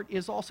your heart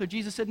is also.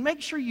 Jesus said,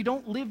 make sure you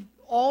don't live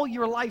all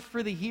your life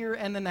for the here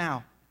and the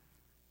now.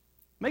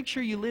 Make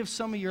sure you live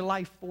some of your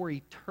life for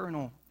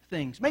eternal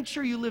things. Make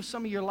sure you live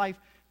some of your life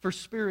for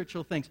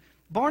spiritual things.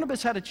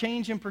 Barnabas had a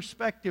change in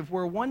perspective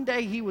where one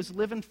day he was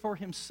living for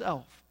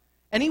himself.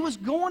 And he was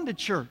going to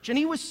church, and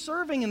he was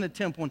serving in the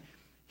temple. And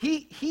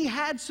he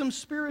had some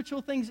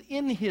spiritual things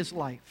in his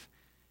life.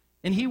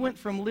 And he went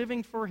from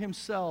living for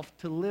himself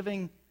to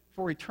living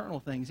for eternal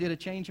things. He had a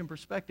change in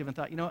perspective and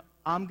thought, you know what,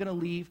 I'm going to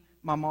leave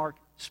my mark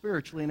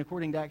spiritually. And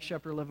according to Acts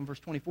chapter 11, verse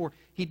 24,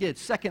 he did.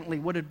 Secondly,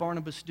 what did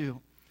Barnabas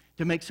do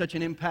to make such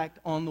an impact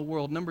on the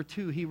world? Number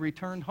 2, he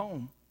returned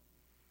home.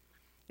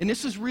 And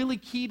this is really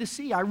key to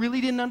see. I really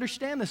didn't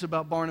understand this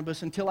about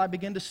Barnabas until I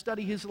began to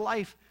study his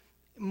life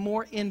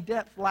more in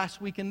depth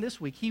last week and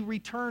this week. He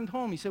returned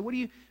home. He said, what do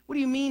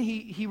you mean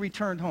he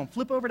returned home?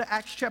 Flip over to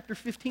Acts chapter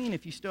 15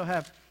 if you still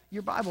have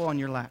your Bible on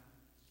your lap.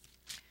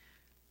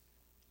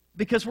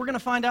 Because we're going to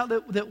find out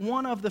that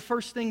one of the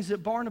first things that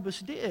Barnabas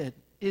did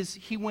is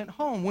he went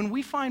home. When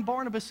we find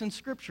Barnabas in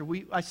Scripture,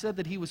 I said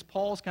that he was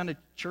Paul's kind of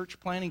church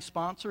planning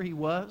sponsor. He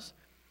was.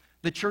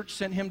 The church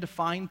sent him to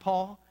find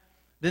Paul.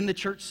 Then the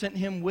church sent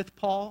him with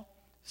Paul.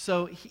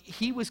 So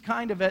he was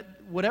kind of at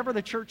whatever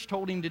the church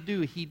told him to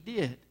do, he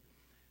did.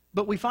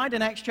 But we find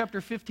in Acts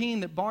chapter 15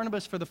 that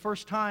Barnabas, for the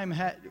first time,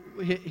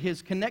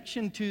 his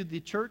connection to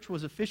the church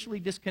was officially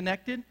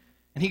disconnected,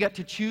 and he got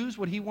to choose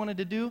what he wanted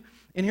to do.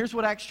 And here's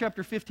what Acts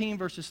chapter 15,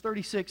 verses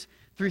 36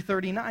 through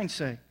 39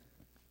 say.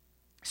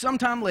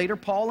 Sometime later,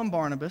 Paul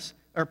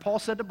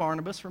said to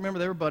Barnabas, remember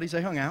they were buddies,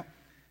 they hung out,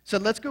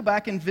 said, let's go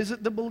back and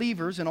visit the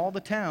believers in all the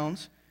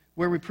towns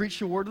where we preach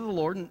the word of the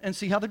Lord and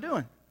see how they're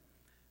doing.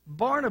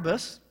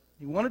 Barnabas,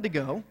 he wanted to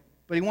go,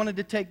 but he wanted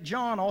to take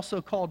John,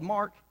 also called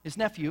Mark, his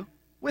nephew,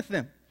 with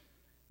them.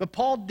 But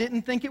Paul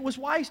didn't think it was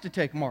wise to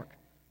take Mark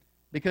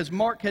because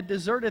Mark had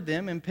deserted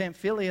them in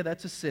Pamphylia,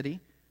 that's a city,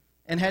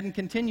 and hadn't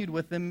continued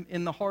with them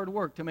in the hard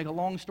work. To make a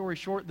long story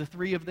short, the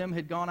 3 of them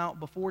had gone out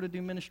before to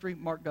do ministry.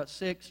 Mark got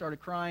sick, started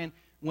crying,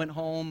 went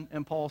home,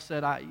 and Paul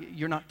said,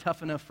 you're not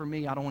tough enough for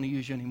me. I don't want to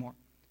use you anymore.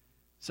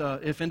 So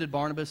it offended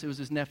Barnabas. It was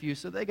his nephew,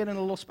 so they get in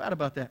a little spat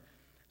about that.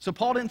 So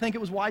Paul didn't think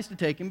it was wise to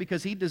take him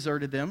because he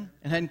deserted them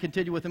and hadn't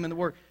continued with them in the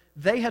work.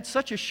 They had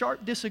such a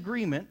sharp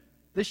disagreement.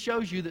 This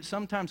shows you that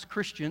sometimes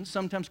Christian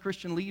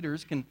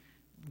leaders can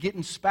get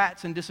in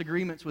spats and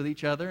disagreements with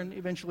each other, and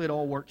eventually it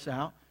all works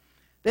out.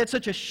 They had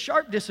such a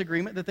sharp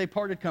disagreement that they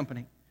parted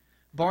company.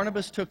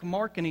 Barnabas took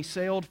Mark and he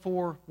sailed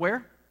for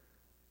where?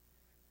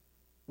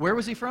 Where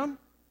was he from?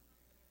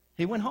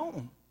 He went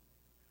home.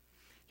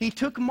 He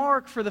took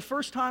Mark for the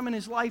first time in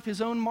his life,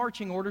 his own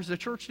marching orders. The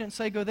church didn't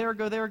say, go there,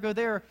 go there, go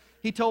there.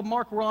 He told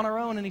Mark, we're on our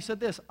own, and he said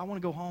this, I want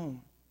to go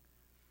home.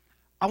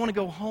 I want to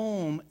go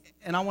home,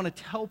 and I want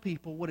to tell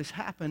people what has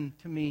happened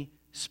to me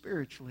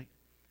spiritually.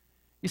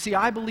 You see,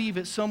 I believe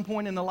at some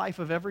point in the life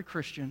of every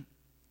Christian,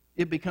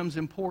 it becomes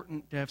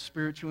important to have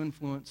spiritual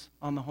influence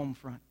on the home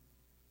front.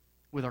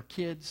 With our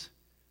kids,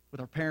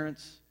 with our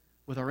parents,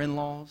 with our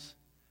in-laws,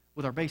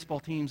 with our baseball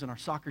teams and our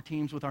soccer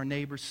teams, with our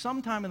neighbors.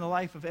 Sometime in the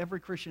life of every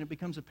Christian, it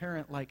becomes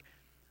apparent like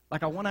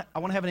I want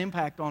to have an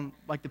impact on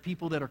like the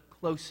people that are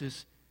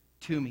closest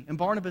to me. And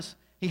Barnabas,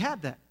 he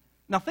had that.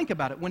 Now think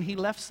about it. When he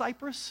left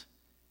Cyprus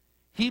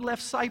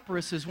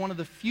as one of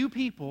the few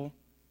people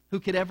who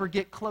could ever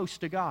get close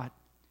to God.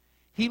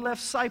 He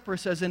left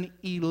Cyprus as an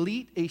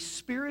elite, a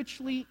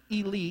spiritually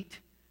elite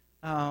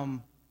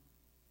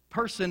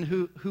person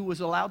who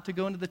was allowed to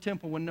go into the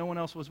temple when no one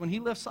else was. When he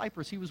left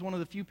Cyprus, he was one of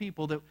the few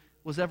people that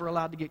was ever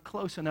allowed to get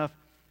close enough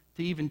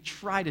to even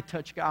try to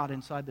touch God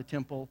inside the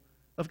temple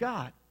of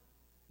God.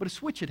 But a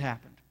switch had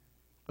happened.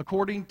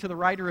 According to the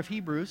writer of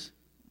Hebrews,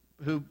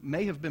 who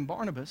may have been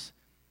Barnabas,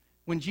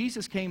 when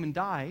Jesus came and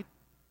died,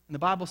 and the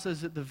Bible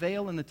says that the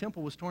veil in the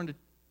temple was torn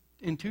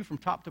in two from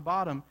top to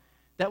bottom,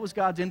 that was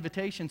God's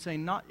invitation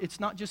saying, it's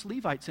not just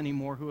Levites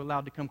anymore who are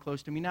allowed to come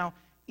close to me. Now,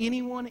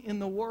 anyone in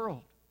the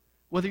world,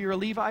 whether you're a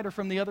Levite or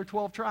from the other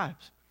 12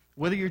 tribes,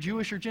 whether you're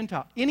Jewish or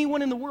Gentile,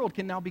 anyone in the world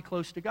can now be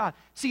close to God.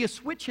 See, a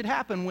switch had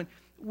happened.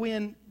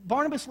 When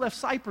Barnabas left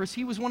Cyprus,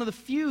 he was one of the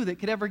few that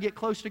could ever get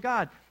close to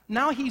God.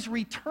 Now he's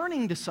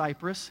returning to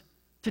Cyprus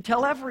to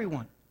tell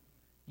everyone,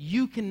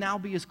 you can now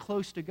be as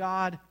close to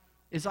God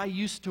as I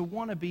used to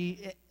want to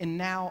be, and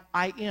now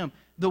I am.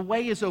 The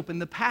way is open.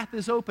 The path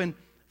is open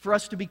for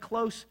us to be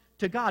close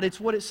to God. It's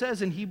what it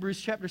says in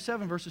Hebrews chapter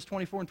 7, verses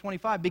 24 and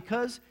 25.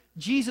 Because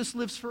Jesus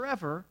lives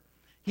forever,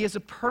 he has a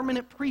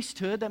permanent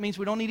priesthood. That means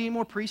we don't need any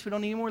more priests. We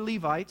don't need any more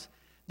Levites.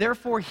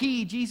 Therefore,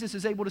 he, Jesus,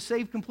 is able to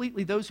save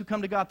completely those who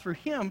come to God through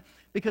him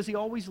because he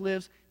always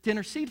lives to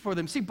intercede for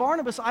them. See,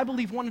 Barnabas, I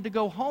believe, wanted to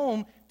go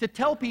home to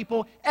tell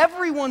people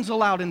everyone's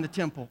allowed in the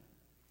temple.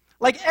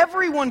 Like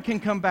everyone can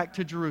come back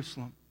to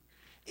Jerusalem.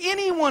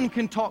 Anyone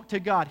can talk to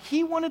God.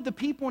 He wanted the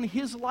people in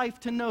his life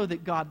to know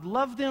that God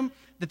loved them,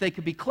 that they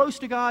could be close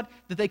to God,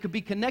 that they could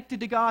be connected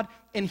to God,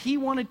 and he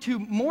wanted to,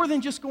 more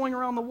than just going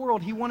around the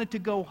world, he wanted to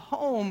go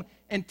home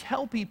and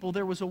tell people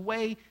there was a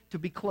way to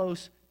be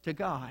close to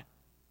God.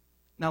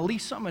 Now, Lee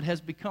Summit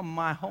has become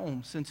my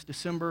home since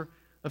December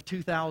of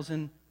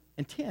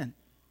 2010,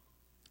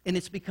 and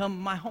it's become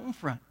my home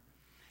front.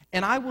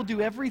 And I will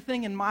do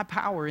everything in my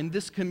power in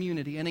this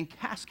community and in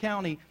Cass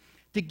County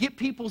to get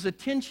people's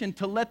attention,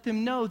 to let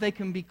them know they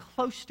can be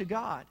close to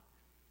God,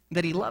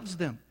 that he loves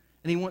them,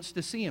 and he wants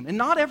to see them. And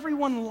not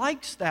everyone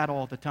likes that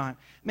all the time.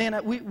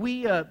 Man,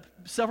 we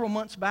several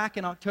months back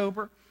in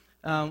October,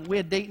 we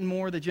had Dayton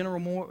Moore, the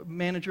general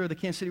manager of the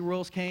Kansas City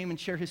Royals, came and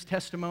shared his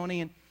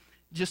testimony and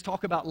just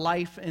talk about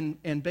life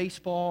and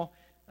baseball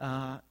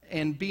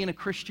and being a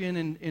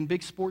Christian in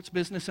big sports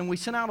business. And we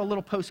sent out a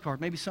little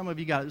postcard. Maybe some of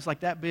you got it. It was like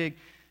that big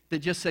that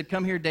just said,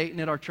 come here, Dayton,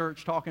 at our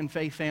church, talking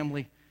faith,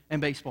 family,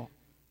 and baseball.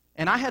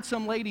 And I had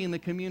some lady in the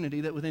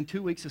community that within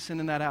 2 weeks of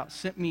sending that out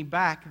sent me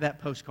back that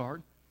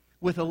postcard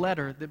with a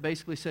letter that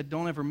basically said,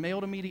 don't ever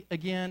mail to me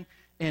again,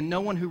 and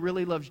no one who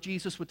really loves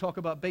Jesus would talk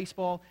about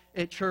baseball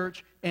at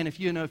church, and if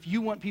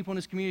you want people in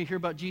this community to hear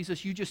about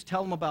Jesus, you just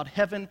tell them about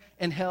heaven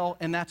and hell,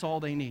 and that's all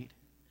they need.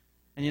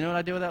 And you know what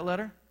I did with that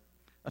letter?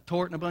 I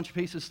tore it in a bunch of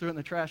pieces, threw it in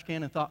the trash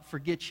can, and thought,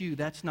 forget you,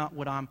 that's not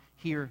what I'm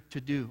here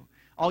to do.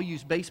 I'll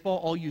use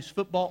baseball, I'll use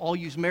football, I'll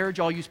use marriage,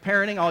 I'll use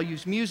parenting, I'll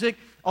use music,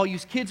 I'll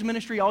use kids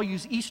ministry, I'll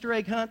use Easter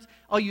egg hunts,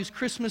 I'll use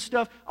Christmas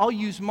stuff, I'll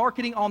use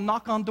marketing, I'll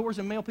knock on doors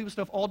and mail people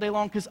stuff all day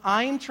long because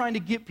I am trying to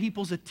get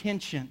people's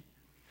attention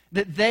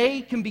that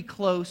they can be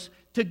close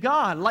to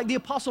God. Like the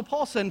Apostle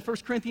Paul said in 1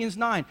 Corinthians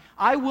 9,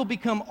 I will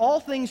become all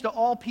things to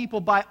all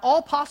people by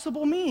all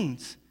possible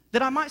means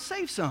that I might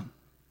save some.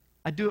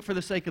 I do it for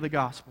the sake of the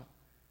gospel.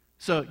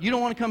 So you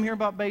don't want to come here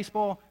about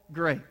baseball?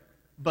 Great.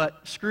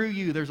 But screw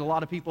you, there's a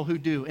lot of people who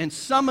do. And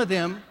some of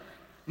them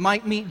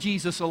might meet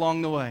Jesus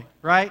along the way,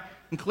 right?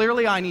 And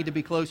clearly I need to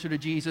be closer to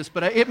Jesus,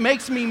 but it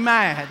makes me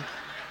mad.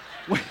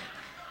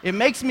 It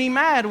makes me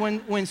mad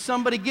when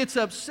somebody gets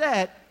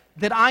upset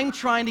that I'm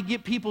trying to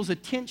get people's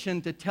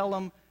attention to tell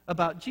them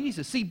about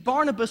Jesus. See,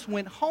 Barnabas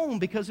went home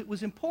because it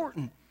was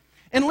important.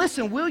 And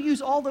listen, we'll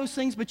use all those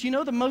things, but you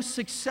know the most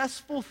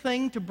successful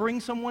thing to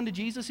bring someone to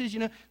Jesus is,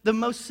 the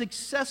most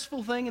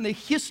successful thing in the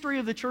history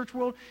of the church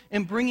world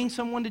in bringing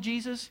someone to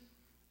Jesus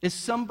is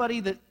somebody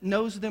that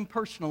knows them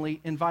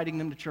personally inviting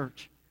them to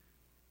church.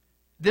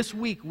 This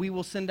week, we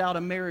will send out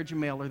a marriage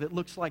mailer that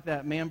looks like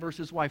that, man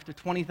versus wife, to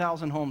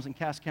 20,000 homes in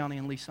Cass County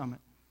and Lee Summit.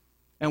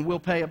 And we'll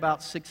pay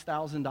about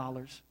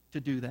 $6,000 to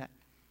do that.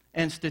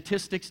 And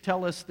statistics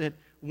tell us that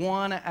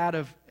 1 out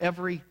of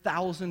every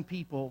 1,000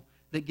 people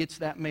that gets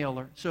that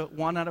mailer. So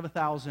 1 out of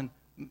 1,000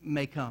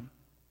 may come.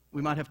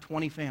 We might have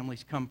 20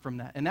 families come from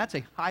that. And that's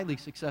a highly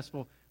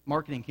successful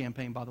marketing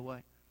campaign, by the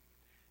way.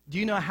 Do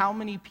you know how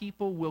many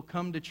people will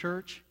come to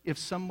church if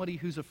somebody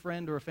who's a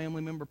friend or a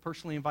family member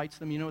personally invites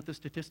them? You know what the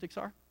statistics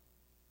are?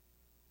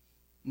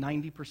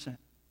 90%.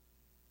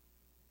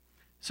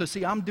 So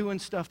see, I'm doing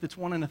stuff that's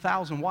 1 in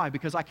 1,000. Why?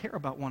 Because I care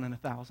about 1 in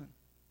 1,000.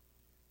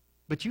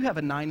 But you have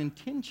a 9 in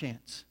 10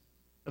 chance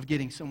of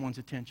getting someone's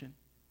attention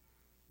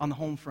on the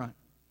home front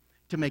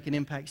to make an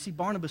impact. See,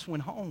 Barnabas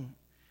went home.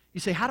 You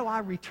say, how do I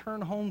return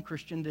home,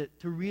 Christian,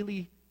 to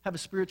really have a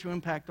spiritual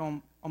impact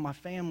on my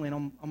family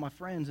and on my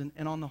friends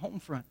and on the home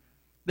front?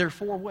 There are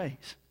 4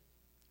 ways.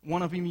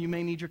 One of them you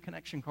may need your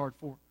connection card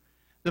for.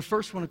 The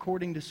first one,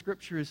 according to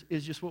Scripture,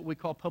 is just what we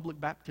call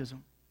public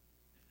baptism.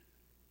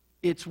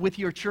 It's with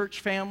your church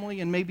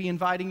family and maybe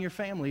inviting your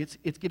family.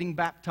 It's getting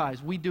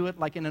baptized. We do it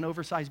like in an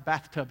oversized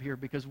bathtub here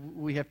because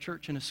we have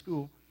church in a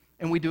school,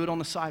 and we do it on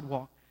the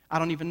sidewalk. I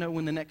don't even know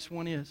when the next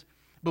one is.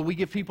 But we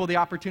give people the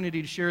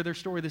opportunity to share their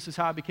story. This is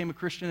how I became a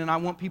Christian, and I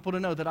want people to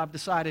know that I've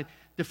decided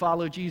to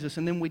follow Jesus.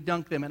 And then we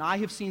dunk them. And I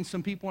have seen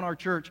some people in our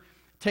church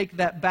take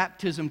that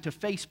baptism to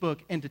Facebook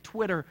and to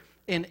Twitter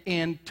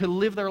and to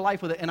live their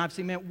life with it. And I've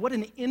seen, man, what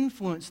an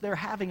influence they're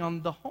having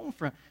on the home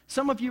front.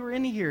 Some of you are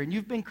in here, and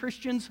you've been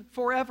Christians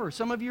forever.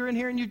 Some of you are in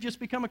here, and you've just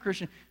become a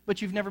Christian,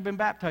 but you've never been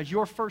baptized.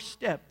 Your first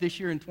step this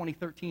year in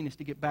 2013 is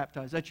to get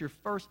baptized. That's your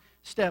first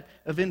step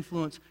of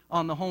influence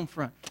on the home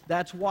front.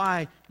 That's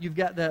why you've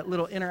got that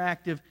little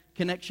interactive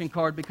connection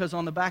card, because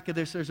on the back of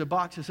this there's a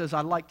box that says,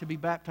 I'd like to be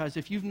baptized.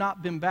 If you've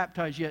not been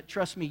baptized yet,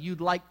 trust me,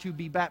 you'd like to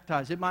be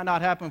baptized. It might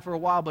not happen for a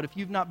while, but if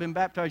you've not been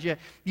baptized yet,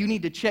 you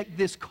need to check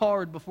this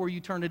card before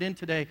you turn it in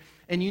today,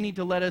 and you need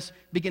to let us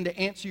begin to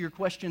answer your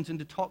questions and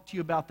to talk to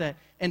you about that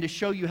and to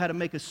show you how to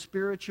make a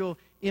spiritual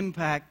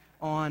impact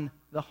on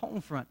the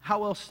home front.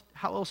 How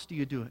else do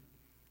you do it?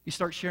 You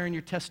start sharing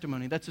your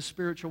testimony. That's a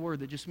spiritual word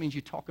that just means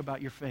you talk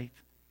about your faith.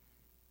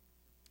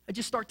 I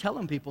just start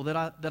telling people that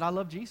I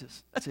love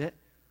Jesus. That's it.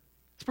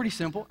 It's pretty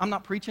simple. I'm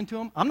not preaching to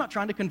them. I'm not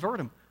trying to convert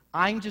them.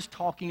 I'm just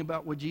talking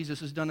about what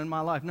Jesus has done in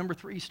my life. Number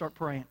 3, you start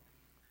praying.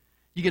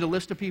 You get a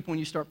list of people and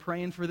you start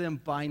praying for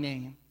them by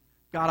name.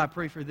 God, I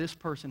pray for this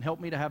person. Help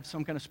me to have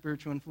some kind of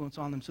spiritual influence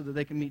on them so that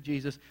they can meet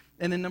Jesus.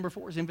 And then number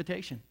 4 is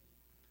invitation.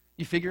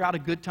 You figure out a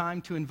good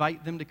time to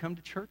invite them to come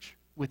to church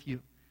with you.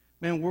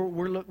 Man,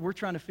 we're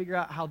trying to figure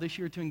out how this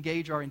year to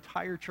engage our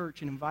entire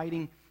church in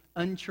inviting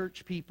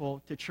unchurched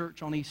people to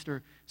church on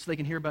Easter so they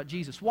can hear about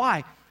Jesus.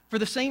 Why? For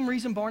the same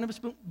reason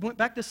Barnabas went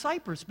back to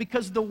Cyprus,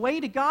 because the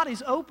way to God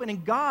is open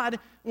and God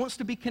wants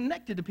to be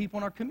connected to people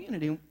in our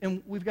community,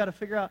 and we've got to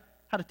figure out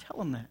how to tell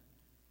them that.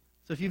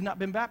 So if you've not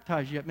been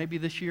baptized yet, maybe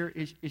this year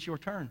is your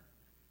turn.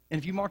 And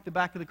if you mark the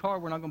back of the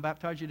card, we're not going to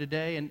baptize you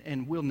today,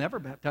 and we'll never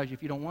baptize you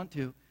if you don't want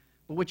to.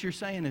 But what you're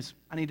saying is,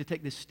 I need to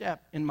take this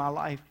step in my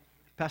life.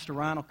 Pastor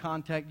Ryan will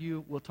contact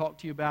you. We'll talk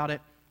to you about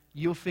it.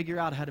 You'll figure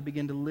out how to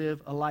begin to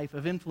live a life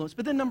of influence.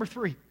 But then number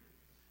 3,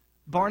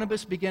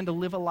 Barnabas began to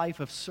live a life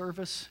of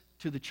service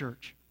to the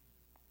church.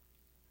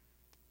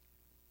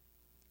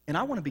 And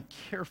I want to be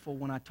careful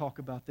when I talk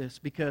about this,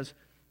 because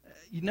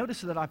you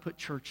notice that I put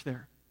church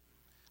there.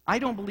 I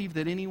don't believe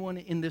that anyone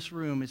in this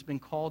room has been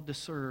called to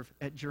serve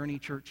at Journey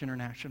Church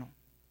International.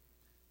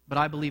 But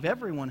I believe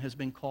everyone has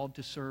been called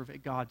to serve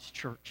at God's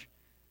church.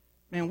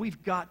 Man,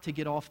 we've got to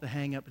get off the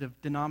hang-up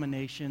of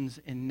denominations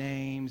and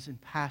names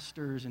and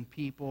pastors and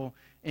people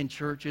and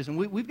churches. And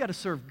we've got to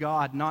serve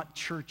God, not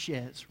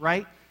churches,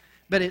 right?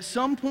 But at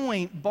some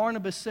point,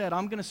 Barnabas said,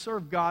 I'm going to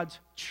serve God's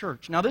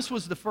church. Now, this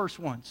was the first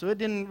one, so it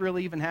didn't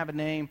really even have a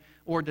name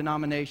or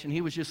denomination. He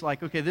was just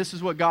like, okay, this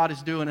is what God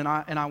is doing, and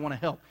I want to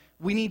help.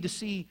 We need to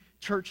see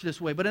church this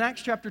way. But in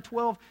Acts chapter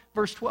 12,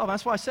 verse 12,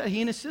 that's why I said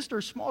he and his sister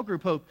are small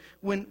group hope.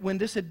 When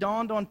this had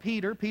dawned on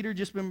Peter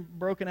just been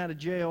broken out of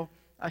jail.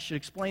 I should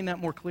explain that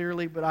more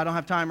clearly, but I don't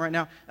have time right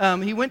now.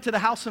 He went to the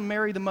house of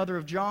Mary, the mother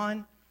of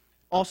John,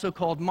 also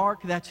called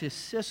Mark. That's his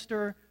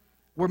sister,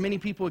 where many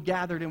people had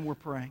gathered and were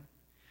praying.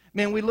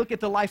 Man, we look at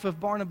the life of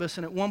Barnabas,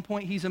 and at one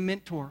point he's a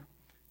mentor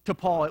to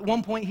Paul. At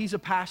one point he's a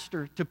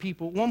pastor to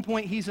people. At one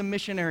point he's a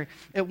missionary.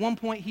 At one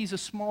point he's a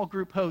small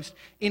group host.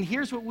 And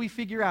here's what we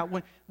figure out.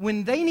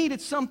 When they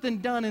needed something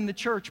done in the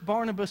church,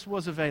 Barnabas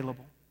was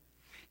available.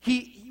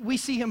 We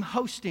see him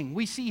hosting,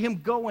 we see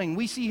him going,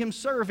 we see him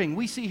serving,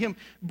 we see him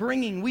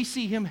bringing, we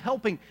see him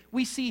helping,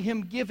 we see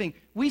him giving.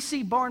 We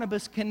see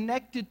Barnabas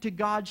connected to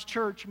God's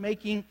church,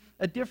 making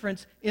a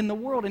difference in the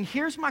world. And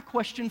here's my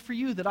question for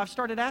you that I've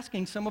started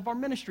asking some of our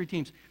ministry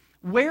teams.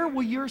 Where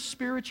will your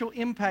spiritual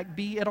impact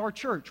be at our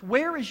church?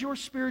 Where is your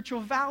spiritual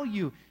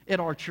value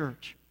at our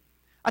church?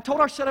 I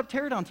told our Setup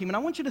Teardown team, and I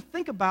want you to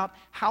think about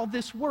how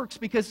this works,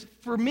 because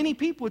for many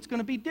people it's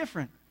going to be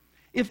different.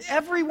 If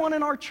everyone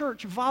in our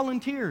church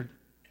volunteered,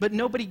 but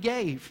nobody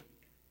gave,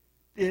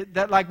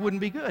 that wouldn't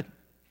be good.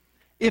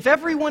 If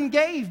everyone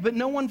gave, but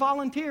no one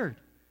volunteered,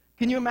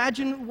 can you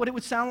imagine what it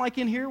would sound like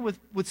in here with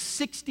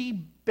 60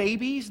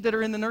 babies that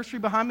are in the nursery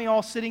behind me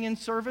all sitting in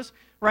service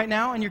right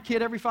now, and your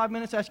kid every 5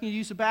 minutes asking you to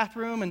use the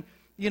bathroom, and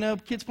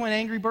kids playing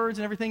Angry Birds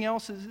and everything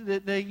else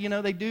that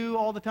they do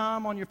all the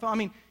time on your phone. I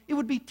mean, it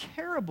would be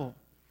terrible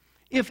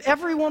if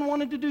everyone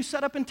wanted to do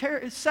setup,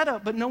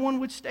 but no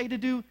one would stay to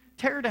do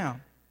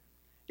teardown.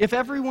 If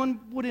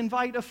everyone would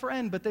invite a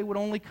friend, but they would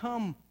only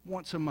come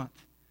once a month.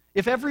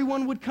 If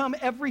everyone would come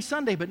every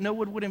Sunday, but no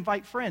one would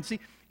invite friends. See,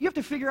 you have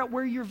to figure out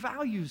where your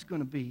value is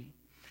going to be.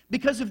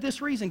 Because of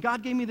this reason,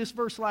 God gave me this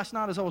verse last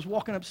night as I was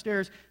walking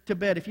upstairs to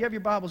bed. If you have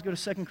your Bibles, go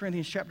to 2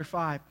 Corinthians chapter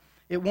 5.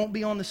 It won't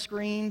be on the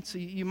screen, so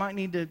you might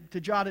need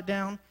to jot it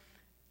down.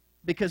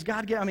 Because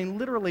God gave,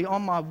 literally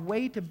on my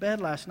way to bed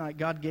last night,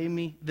 God gave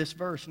me this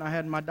verse. And I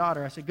had my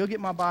daughter, I said, go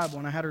get my Bible.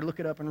 And I had her look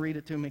it up and read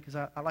it to me because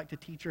I like to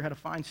teach her how to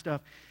find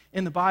stuff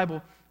in the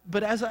Bible.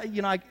 But as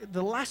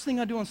the last thing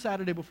I do on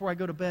Saturday before I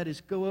go to bed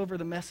is go over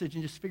the message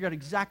and just figure out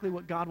exactly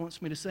what God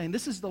wants me to say. And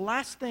this is the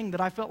last thing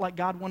that I felt like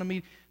God wanted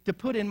me to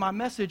put in my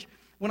message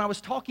when I was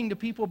talking to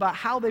people about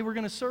how they were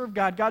going to serve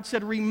God. God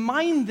said,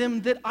 remind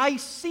them that I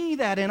see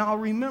that and I'll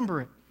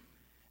remember it.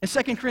 In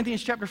 2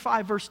 Corinthians chapter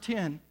 5, verse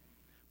 10,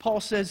 Paul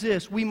says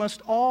this, we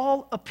must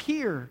all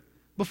appear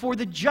before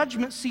the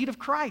judgment seat of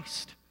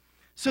Christ,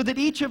 so that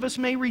each of us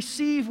may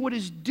receive what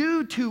is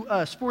due to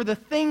us for the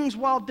things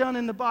while done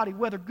in the body,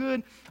 whether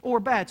good or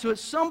bad. So at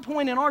some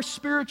point in our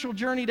spiritual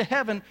journey to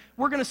heaven,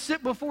 we're going to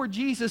sit before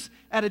Jesus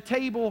at a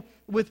table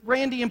with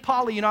Randy and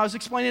Polly. I was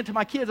explaining it to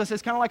my kids. I said,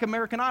 it's kind of like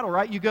American Idol,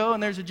 right? You go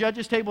and there's a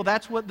judge's table.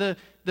 That's what the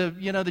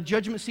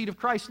judgment seat of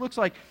Christ looks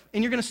like.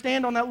 And you're going to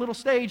stand on that little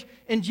stage.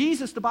 And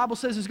Jesus, the Bible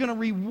says, is going to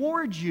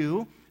reward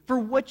you for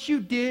what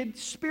you did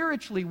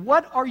spiritually.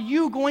 What are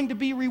you going to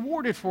be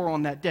rewarded for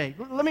on that day?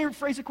 Let me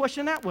rephrase the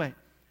question that way.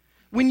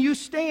 When you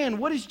stand,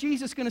 what is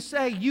Jesus going to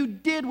say you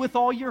did with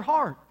all your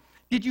heart?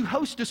 Did you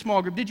host a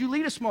small group? Did you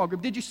lead a small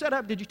group? Did you set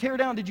up? Did you tear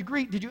down? Did you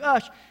greet? Did you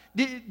ush?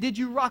 Did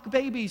you rock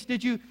babies?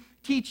 Did you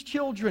teach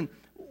children?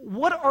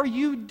 What are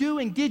you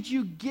doing? Did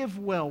you give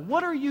well?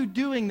 What are you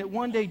doing that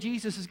one day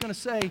Jesus is going to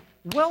say,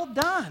 well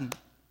done.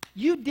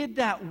 You did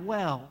that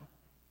well.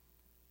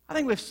 I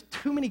think we have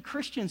too many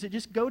Christians that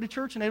just go to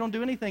church and they don't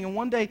do anything. And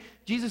one day,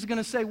 Jesus is going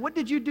to say, what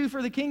did you do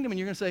for the kingdom? And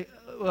you're going to say,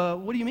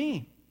 what do you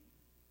mean?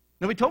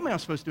 Nobody told me I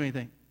was supposed to do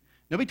anything.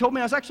 Nobody told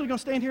me I was actually going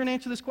to stand here and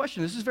answer this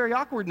question. This is very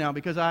awkward now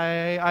because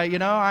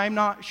I'm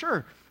not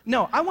sure.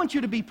 No, I want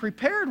you to be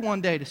prepared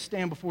one day to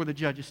stand before the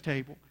judge's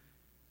table.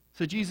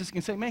 So Jesus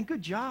can say, man,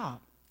 good job.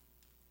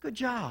 Good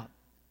job.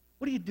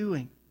 What are you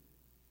doing?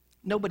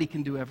 Nobody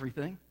can do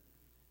everything,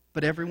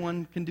 but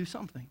everyone can do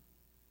something.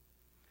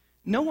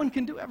 No one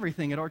can do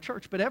everything at our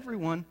church, but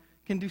everyone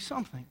can do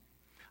something.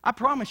 I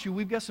promise you,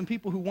 we've got some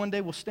people who one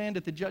day will stand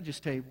at the judge's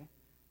table,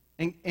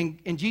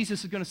 and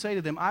Jesus is going to say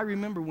to them, I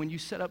remember when you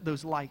set up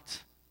those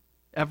lights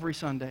every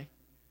Sunday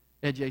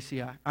at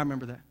JCI. I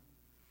remember that.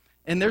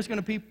 And there's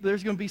going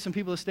to be some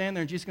people that stand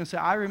there, and Jesus is going to say,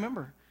 I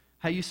remember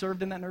how you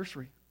served in that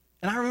nursery.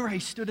 And I remember how you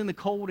stood in the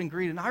cold and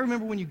greeted. And I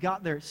remember when you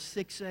got there at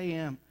 6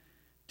 a.m.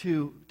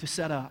 to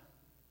set up.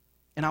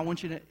 And I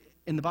want you to,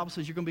 and the Bible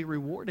says you're going to be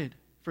rewarded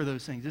for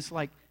those things. It's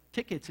like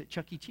tickets at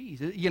Chuck E. Cheese.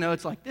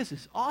 It's like, this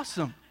is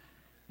awesome.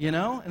 And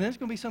there's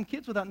going to be some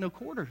kids without no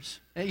quarters.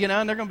 And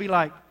they're going to be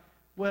like,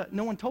 well,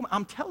 no one told me.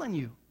 I'm telling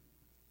you,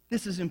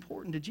 this is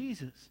important to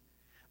Jesus.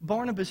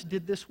 Barnabas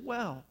did this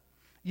well.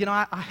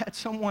 I had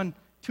someone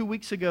 2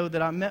 weeks ago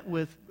that I met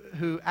with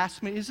who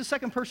asked me, he's the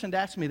second person to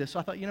ask me this, so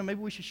I thought, maybe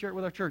we should share it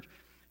with our church,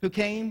 who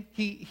came,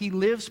 he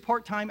lives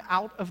part-time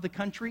out of the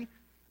country,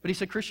 but he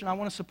said, Christian, I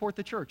want to support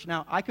the church.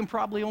 Now, I can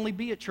probably only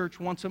be at church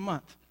once a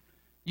month.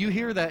 You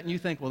hear that and you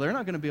think, well, they're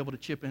not going to be able to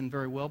chip in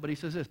very well, but he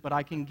says this, but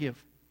I can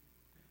give.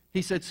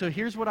 He said, so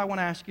here's what I want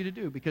to ask you to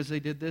do, because they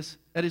did this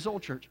at his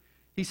old church.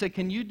 He said,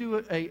 can you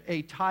do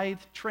a tithe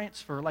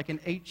transfer, like an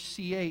ACH,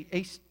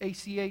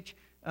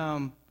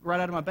 right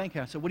out of my bank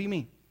account? I said, what do you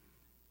mean?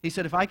 He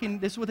said, if I can,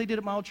 this is what they did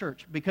at my old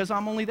church, because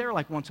I'm only there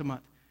like once a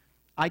month.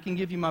 I can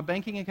give you my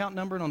banking account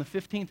number, and on the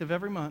 15th of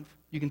every month,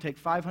 you can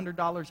take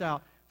 $500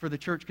 out for the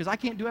church, because I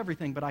can't do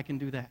everything, but I can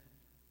do that.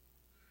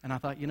 And I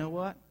thought, you know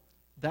what?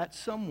 That's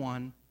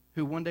someone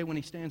who one day when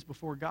he stands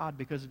before God,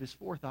 because of his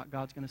forethought,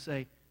 God's going to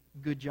say,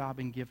 good job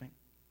in giving.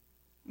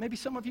 Maybe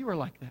some of you are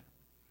like that.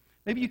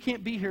 Maybe you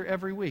can't be here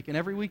every week, and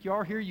every week you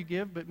are here, you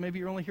give, but maybe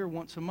you're only here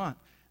once a month.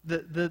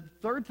 The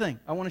third thing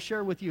I want to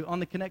share with you on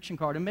the connection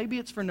card, and maybe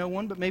it's for no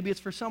one, but maybe it's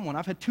for someone.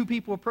 I've had 2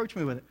 people approach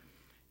me with it.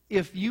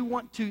 If you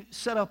want to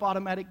set up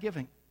automatic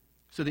giving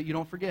so that you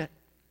don't forget,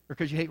 or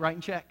because you hate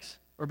writing checks,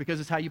 or because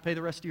it's how you pay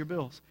the rest of your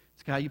bills,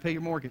 it's how you pay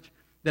your mortgage,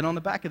 then on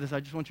the back of this, I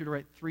just want you to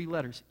write 3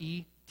 letters,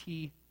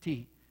 ETT.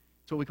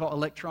 It's what we call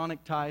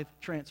electronic tithe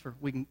transfer.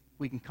 We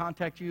can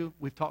contact you.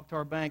 We've talked to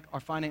our bank. Our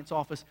finance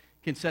office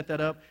can set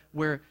that up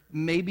where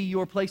maybe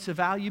your place of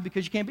value,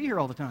 because you can't be here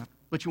all the time,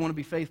 but you want to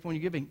be faithful in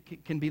your giving,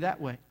 can be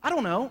that way. I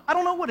don't know. I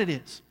don't know what it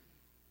is.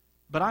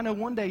 But I know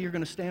one day you're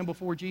going to stand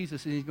before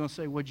Jesus and he's going to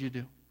say, what'd you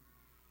do?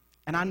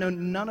 And I know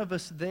none of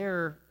us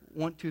there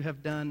want to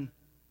have done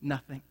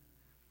nothing.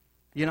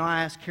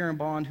 I asked Karen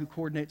Bond, who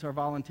coordinates our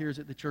volunteers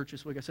at the church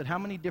this week, I said, how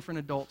many different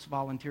adults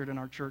volunteered in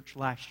our church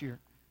last year?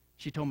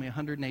 She told me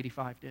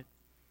 185 did.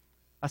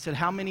 I said,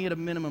 how many at a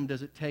minimum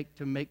does it take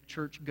to make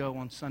church go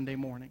on Sunday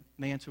morning?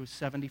 And the answer was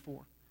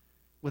 74.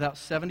 Without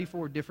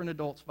 74 different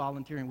adults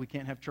volunteering, we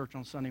can't have church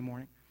on Sunday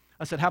morning.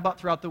 I said, how about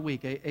throughout the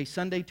week, a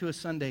Sunday to a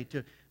Sunday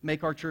to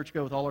make our church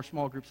go with all our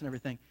small groups and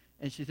everything?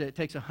 And she said, it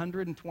takes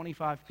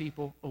 125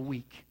 people a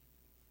week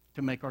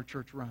to make our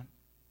church run.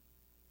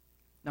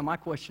 Now, my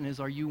question is,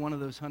 are you one of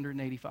those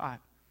 185,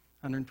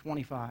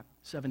 125,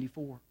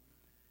 74?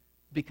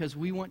 Because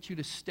we want you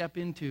to step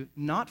into,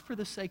 not for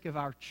the sake of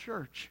our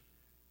church,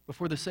 but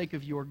for the sake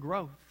of your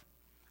growth,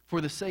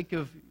 for the sake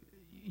of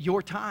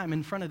your time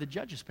in front of the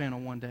judges panel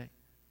one day.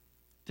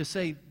 to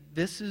say,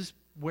 this is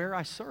where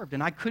I served.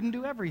 And I couldn't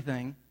do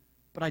everything,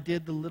 but I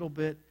did the little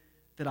bit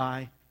that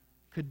I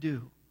could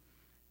do.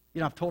 You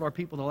know, I've told our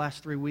people the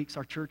last 3 weeks,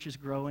 our church is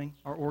growing,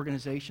 our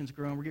organization's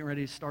growing, we're getting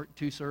ready to start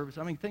 2 services.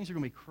 I mean, things are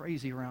going to be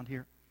crazy around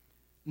here.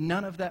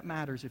 None of that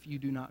matters if you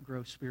do not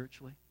grow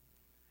spiritually.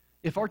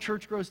 If our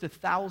church grows to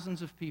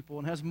thousands of people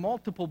and has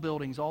multiple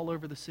buildings all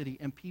over the city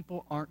and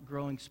people aren't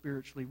growing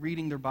spiritually,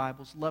 reading their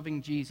Bibles,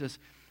 loving Jesus,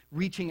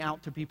 reaching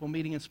out to people,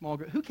 meeting in small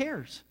groups, who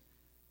cares?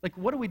 Like,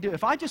 what do we do?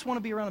 If I just want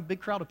to be around a big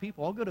crowd of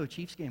people, I'll go to a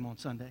Chiefs game on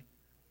Sunday.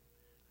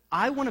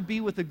 I want to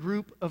be with a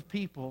group of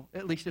people,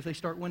 at least if they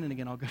start winning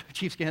again, I'll go to a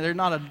Chiefs game. They're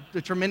not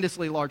a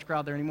tremendously large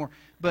crowd there anymore.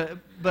 But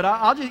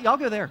I'll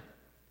go there.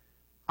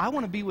 I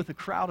want to be with a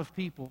crowd of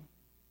people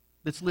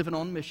that's living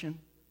on mission,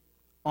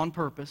 on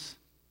purpose,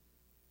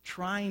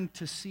 trying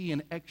to see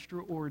an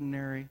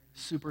extraordinary,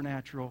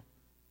 supernatural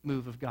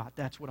move of God.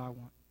 That's what I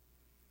want.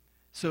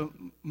 So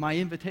my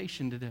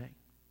invitation today,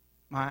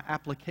 my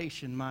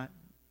application, my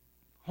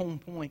home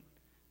point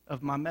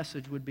of my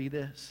message would be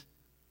this.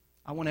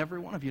 I want every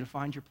one of you to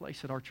find your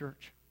place at our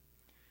church.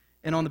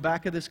 And on the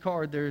back of this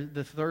card,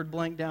 the third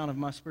blank down of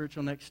my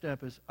spiritual next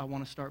step is I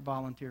want to start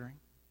volunteering.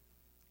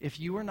 If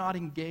you are not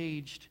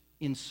engaged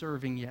in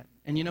serving yet,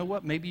 and you know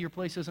what? Maybe your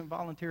place isn't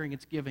volunteering,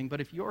 it's giving.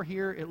 But if you're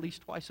here at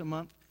least twice a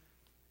month,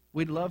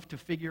 we'd love to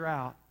figure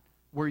out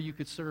where you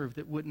could serve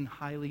that wouldn't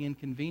highly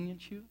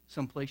inconvenience you,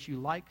 someplace you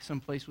like,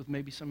 someplace with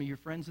maybe some of your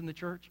friends in the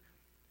church,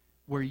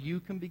 where you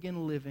can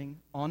begin living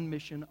on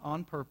mission,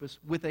 on purpose,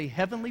 with a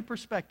heavenly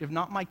perspective.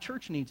 Not my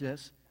church needs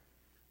this,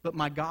 but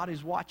my God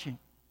is watching.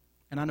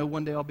 And I know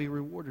one day I'll be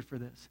rewarded for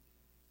this.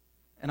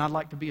 And I'd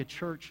like to be a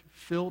church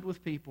filled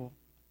with people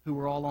who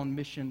are all on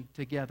mission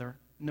together.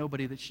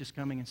 Nobody that's just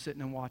coming and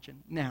sitting and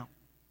watching. Now,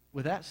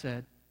 with that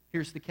said,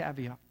 here's the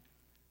caveat.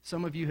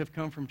 Some of you have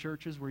come from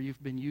churches where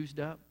you've been used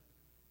up,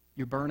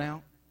 you're burnt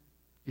out,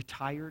 you're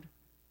tired,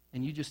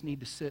 and you just need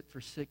to sit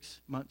for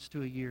 6 months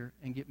to a year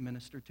and get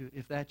ministered to.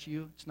 If that's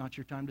you, it's not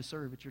your time to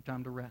serve, it's your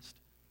time to rest.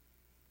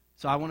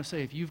 So I want to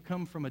say, if you've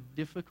come from a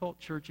difficult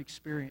church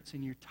experience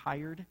and you're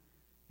tired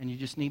and you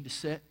just need to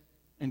sit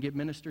and get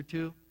ministered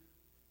to,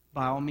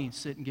 by all means,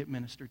 sit and get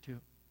ministered to.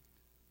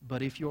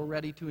 But if you're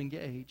ready to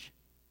engage,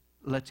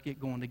 let's get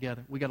going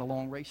together. We got a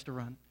long race to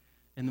run.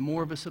 And the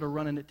more of us that are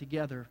running it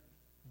together,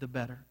 the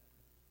better.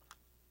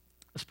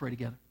 Let's pray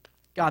together.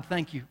 God,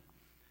 thank you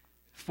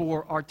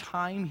for our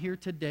time here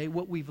today,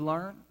 what we've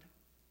learned,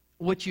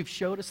 what you've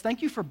showed us.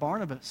 Thank you for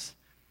Barnabas,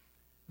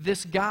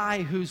 this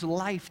guy whose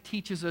life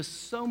teaches us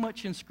so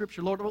much in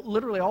Scripture. Lord,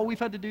 literally all we've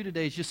had to do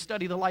today is just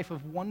study the life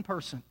of one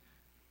person,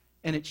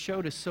 and it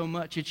showed us so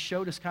much. It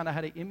showed us kind of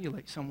how to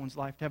emulate someone's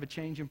life, to have a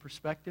change in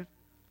perspective.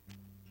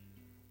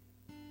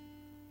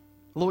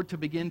 Lord, to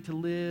begin to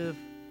live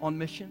on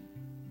mission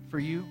for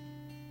you,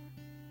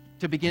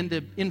 to begin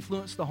to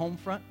influence the home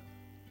front.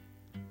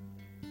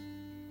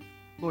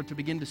 Lord, to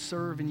begin to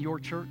serve in your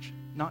church,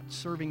 not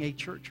serving a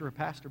church or a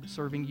pastor, but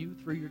serving you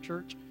through your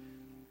church.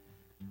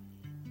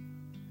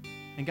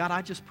 And God,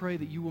 I just pray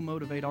that you will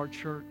motivate our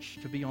church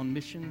to be on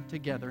mission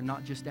together,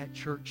 not just at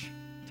church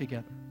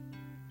together.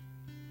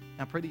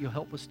 And I pray that you'll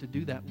help us to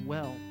do that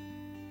well.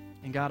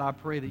 And God, I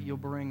pray that you'll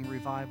bring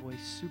revival, a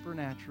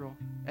supernatural,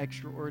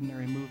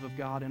 extraordinary move of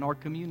God in our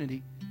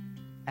community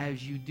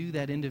as you do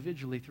that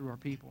individually through our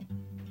people.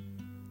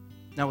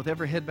 Now, with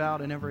every head bowed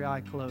and every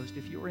eye closed,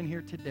 if you're in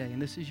here today,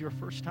 and this is your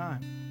first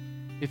time,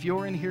 if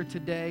you're in here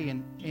today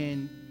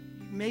and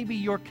maybe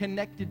you're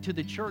connected to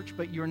the church,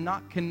 but you're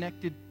not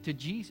connected to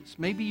Jesus.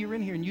 Maybe you're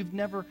in here and you've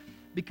never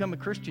become a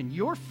Christian.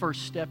 Your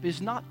first step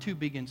is not to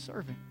begin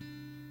serving.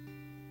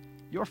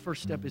 Your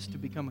first step is to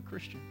become a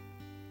Christian.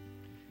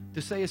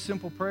 To say a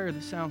simple prayer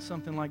that sounds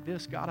something like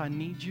this: God, I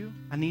need you.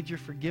 I need your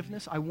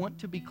forgiveness. I want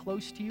to be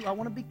close to you. I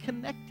want to be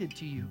connected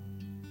to you.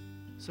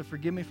 So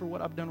forgive me for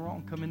what I've done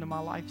wrong. Come into my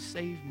life,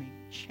 save me,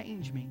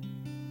 change me,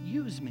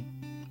 use me.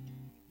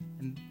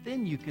 And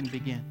then you can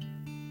begin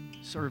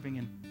serving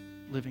and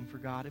living for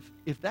God.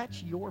 If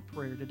that's your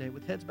prayer today,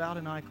 with heads bowed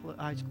and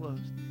eyes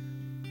closed,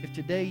 if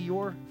today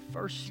your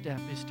first step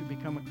is to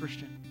become a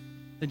Christian,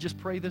 then just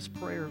pray this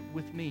prayer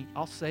with me.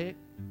 I'll say it.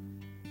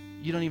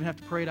 You don't even have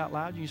to pray it out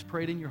loud. You just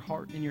pray it in your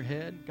heart and in your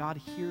head. God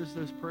hears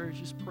those prayers.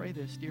 Just pray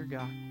this: Dear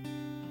God,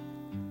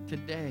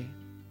 today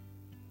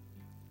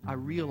I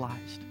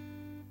realized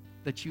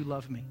that you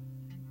love me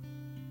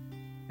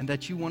and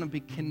that you want to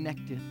be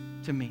connected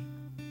to me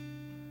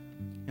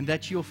and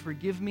that you'll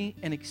forgive me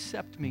and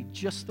accept me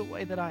just the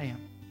way that I am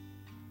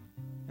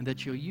and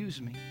that you'll use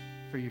me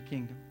for your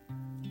kingdom.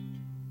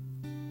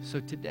 So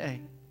today,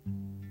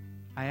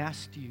 I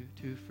ask you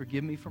to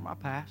forgive me for my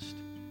past,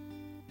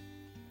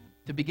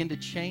 to begin to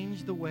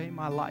change the way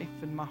my life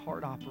and my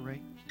heart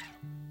operate,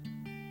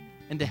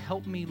 and to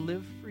help me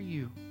live for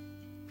you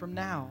from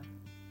now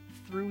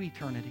through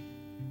eternity.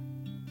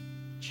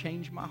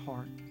 Change my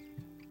heart.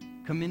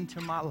 Come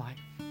into my life.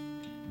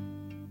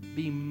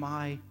 Be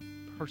my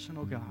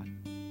personal God.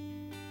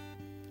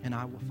 And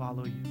I will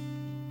follow you.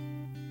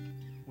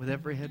 with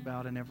every head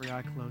bowed and every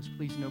eye closed.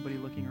 Please, nobody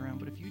looking around.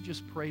 But if you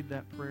just prayed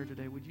that prayer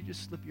today, would you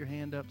just slip your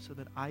hand up so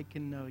that I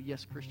can know,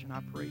 yes, Christian,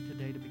 I prayed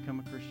today to become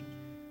a Christian.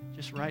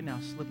 Just right now,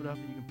 slip it up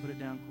and you can put it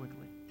down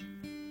quickly.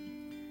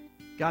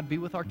 God, be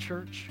with our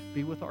church.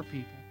 Be with our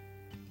people.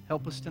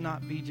 Help us to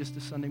not be just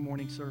a Sunday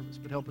morning service,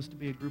 but help us to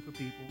be a group of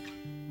people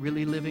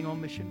really living on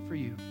mission for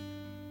you.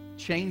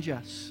 Change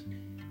us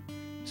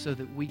so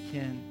that we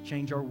can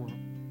change our world.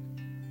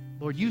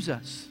 Lord, use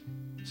us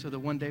so that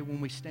one day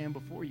when we stand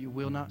before you,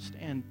 we'll not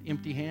stand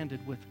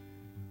empty-handed with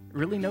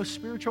really no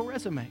spiritual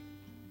resume,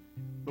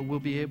 but we'll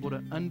be able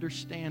to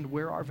understand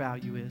where our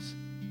value is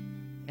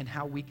and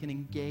how we can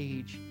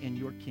engage in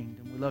your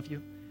kingdom. We love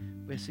you.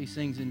 We ask these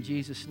things in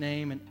Jesus'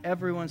 name. And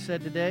everyone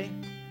said today,